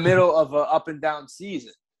the middle of an up and down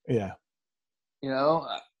season. Yeah. You know?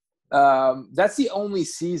 That's the only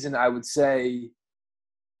season I would say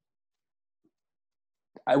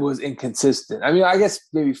I was inconsistent. I mean, I guess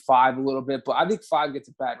maybe 5 a little bit, but I think 5 gets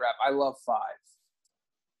a bad rap. I love 5.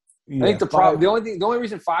 Yeah, I think the only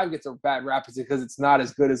reason 5 gets a bad rap is because it's not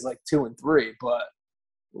as good as like 2 and 3. But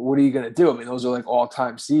what are you gonna do? I mean, those are like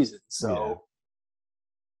all-time seasons. So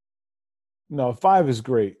no, 5 is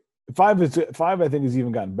great. 5 I think has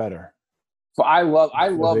even gotten better. I've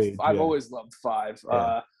always loved 5.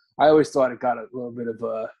 Yeah. I always thought it got a little bit of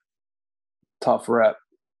a tough rep.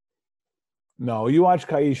 No, you watch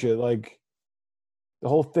Kaisha, like the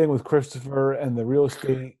whole thing with Christopher and the real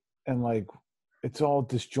estate, and like it's all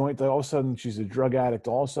disjointed. Like all of a sudden she's a drug addict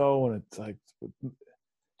also, and it's like it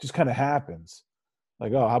just kind of happens.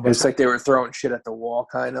 Like, oh, how about it's like they were throwing shit at the wall,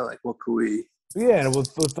 kind of like, what could we? Yeah, and it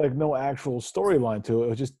was like no actual storyline to it. It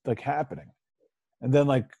was just like happening, and then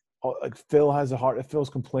like Phil has a heart.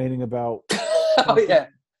 Phil's complaining about. Oh yeah.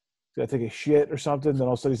 Got to take a shit or something. Then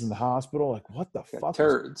all of a sudden he's in the hospital. Like, what the fuck?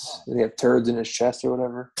 Turds. Did he have turds in his chest or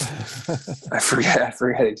whatever? I forget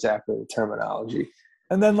exactly the terminology.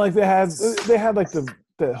 And then like they had like the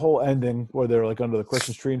whole ending where they're like under the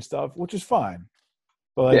Christmas tree and stuff, which is fine.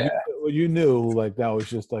 But like you knew like that was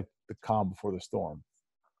just like the calm before the storm,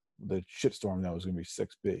 the shit storm that was going to be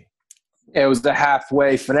 6B. Yeah, it was the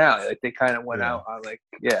halfway finale. Like they kind of went out on like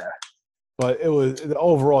But it was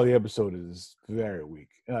overall the episode is very weak.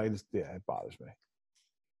 And it bothers me.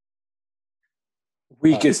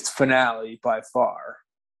 Weakest finale by far.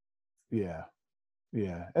 Yeah,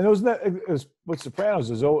 and it was with Sopranos.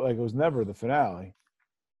 It was never the finale.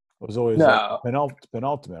 It was always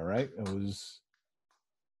penultimate, right? It was.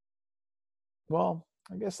 Well,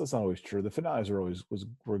 I guess that's not always true. The finales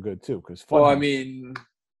were good too because. Well, I mean,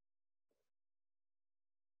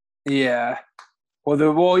 yeah.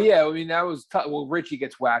 That was tough. Well, Richie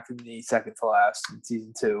gets whacked in the second to last in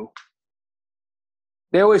season 2.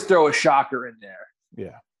 They always throw a shocker in there.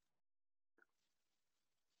 Yeah.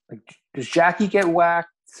 Like, does Jackie get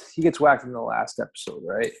whacked? He gets whacked in the last episode,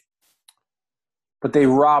 right? But they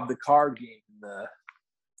robbed the card game in the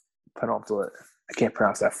penultimate. I can't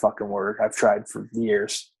pronounce that fucking word. I've tried for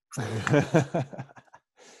years.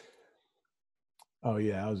 Oh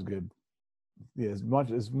yeah, that was good. Yeah, as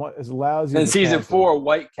lousy. And season 4,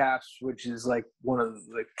 Whitecaps, which is like one of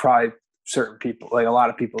like probably certain people, like a lot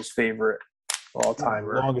of people's favorite all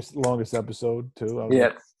timer. Longest episode too.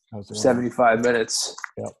 75 minutes.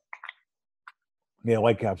 Yep. Yeah,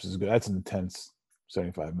 Whitecaps is good. That's an intense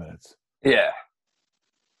 75 minutes. Yeah.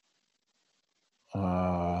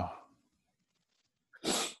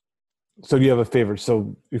 So do you have a favorite?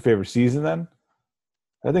 So your favorite season then?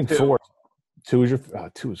 I think 4. 2 is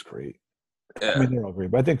 2 is great. Yeah. I mean, they're all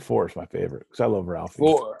great, but I think 4 is my favorite because I love Ralphie.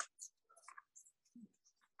 4.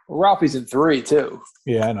 Well, Ralphie's in 3 too.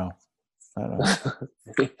 Yeah, I know.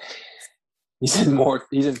 He's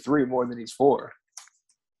in 3 more than he's 4.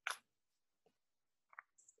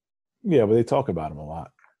 Yeah, but they talk about him a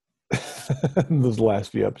lot in those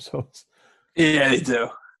last few episodes. Yeah, they do.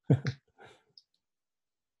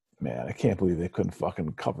 Man, I can't believe they couldn't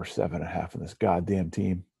fucking cover 7.5 in this goddamn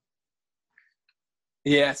team.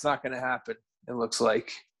 Yeah, it's not going to happen. It looks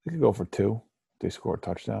like They could go for 2. They score a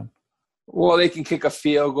touchdown. Well, they can kick a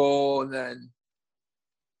field goal, and then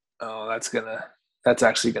that's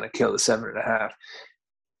actually gonna kill the 7.5.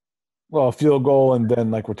 Well, a field goal and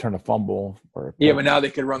then like return a fumble or Yeah, but now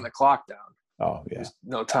they could run the clock down. Oh yeah. There's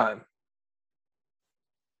no time.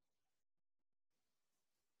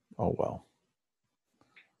 Oh well.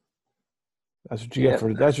 That's what you get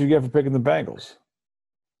for picking the Bengals.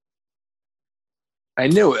 I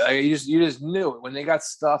knew it. You just knew it when they got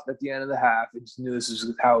stuffed at the end of the half. You just knew this is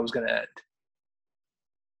how it was going to end.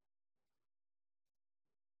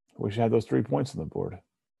 Wish I had those 3 points on the board.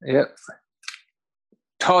 Yep.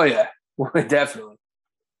 Oh yeah, definitely.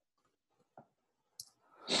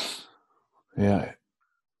 Yeah.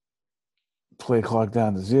 Play clock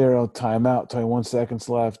down to 0. Timeout. 21 seconds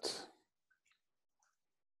left.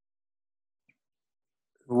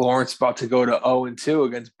 Lawrence about to go to 0-2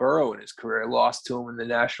 against Burrow in his career. Lost to him in the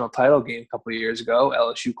national title game a couple of years ago.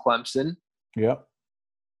 LSU Clemson. Yep.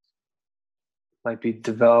 Might be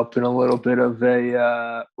developing a little bit of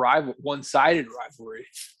a one-sided rivalry.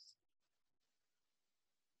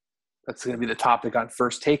 That's going to be the topic on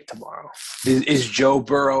First Take tomorrow. Is Joe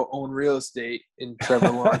Burrow own real estate in Trevor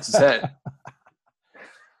Lawrence's head?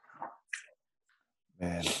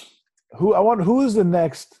 Man, who is the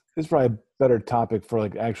next? This is probably a better topic for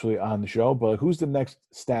like actually on the show, but like, who's the next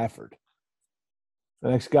Stafford? The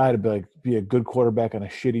next guy to be a good quarterback on a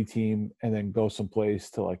shitty team and then go someplace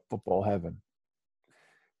to like football heaven.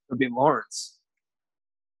 It would be Lawrence.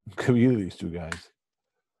 Could be either of these 2 guys.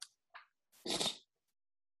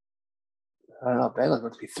 I don't know. Bengals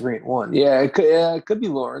must be 3-1. Yeah, it could be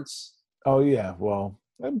Lawrence. Oh yeah, well,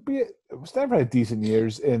 Stafford had decent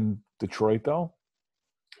years in Detroit though.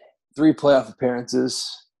 3 playoff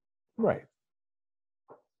appearances. Right.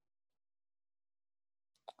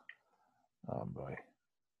 Oh boy,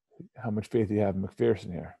 how much faith do you have in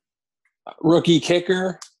McPherson here? Rookie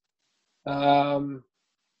kicker.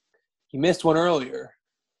 He missed one earlier.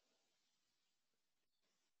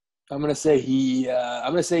 I'm gonna say he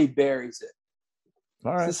buries it.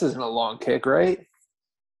 All right. This isn't a long kick, right?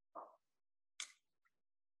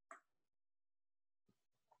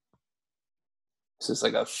 This is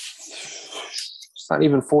like it's not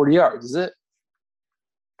even 40 yards, is it?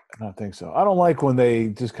 I don't think so. I don't like when they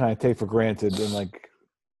just kind of take for granted and like.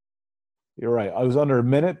 You're right. I was under a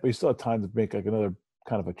minute, but you still have time to make like another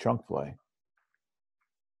kind of a chunk play.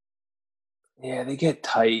 Yeah, they get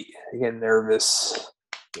tight. They get nervous.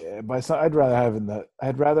 Yeah, but I'd rather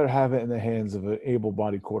have it in the hands of an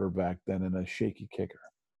able-bodied quarterback than in a shaky kicker,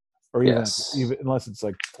 or even unless it's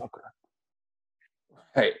like Tucker.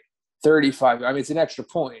 Hey, 35. I mean, it's an extra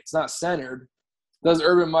point. It's not centered. Does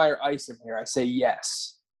Urban Meyer ice him here? I say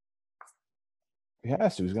yes. He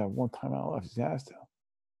has to. He's got 1 timeout left. He has to.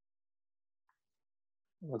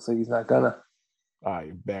 Looks like he's not gonna.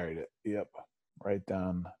 You buried it. Yep, right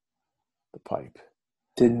down the pipe.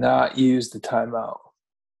 Did not use the timeout.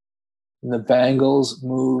 And the Bengals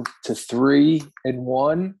move to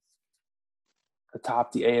 3-1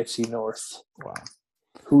 atop the AFC North. Wow.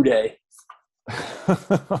 Who dey?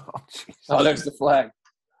 Oh, there's the flag.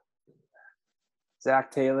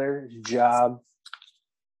 Zach Taylor's job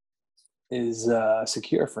is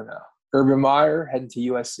secure for now. Urban Meyer heading to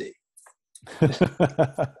USC.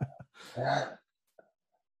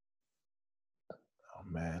 Oh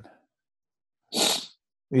man.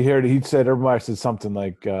 He said Urban Meyer said something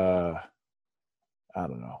like I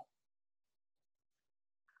don't know.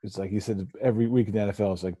 It's like he said every week in the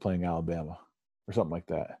NFL is like playing Alabama or something like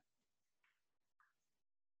that.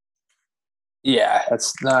 Yeah,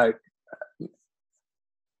 it's not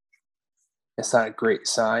a great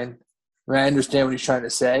sign. I mean, I understand what he's trying to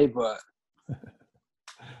say, but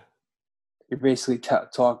you're basically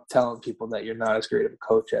telling people that you're not as great of a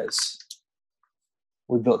coach as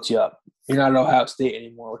we built you up. You're not at Ohio State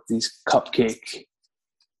anymore with these cupcake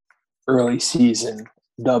early season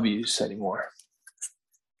W's anymore.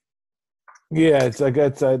 Yeah, it's like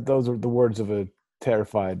those are the words of a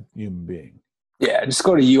terrified human being. Yeah, just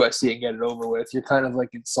go to USC and get it over with. You're kind of like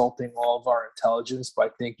insulting all of our intelligence by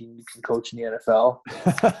thinking you can coach in the NFL.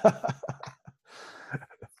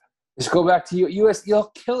 Just go back to USC.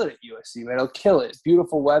 You'll kill it at USC, man. It'll kill it.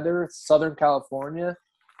 Beautiful weather, Southern California.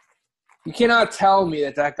 You cannot tell me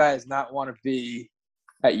that guy does not want to be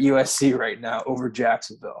at USC right now over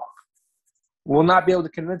Jacksonville. Will not be able to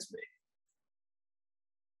convince me.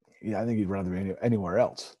 Yeah, I think he'd rather be anywhere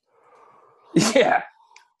else. Yeah.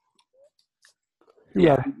 He'd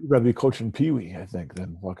rather be coaching Pee Wee, I think,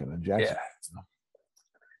 than fucking in Jackson.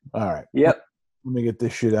 Yeah. All right. Yep. Let me get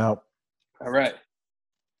this shit out. All right.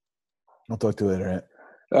 I'll talk to you later, Ant.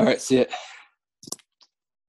 All right. See it.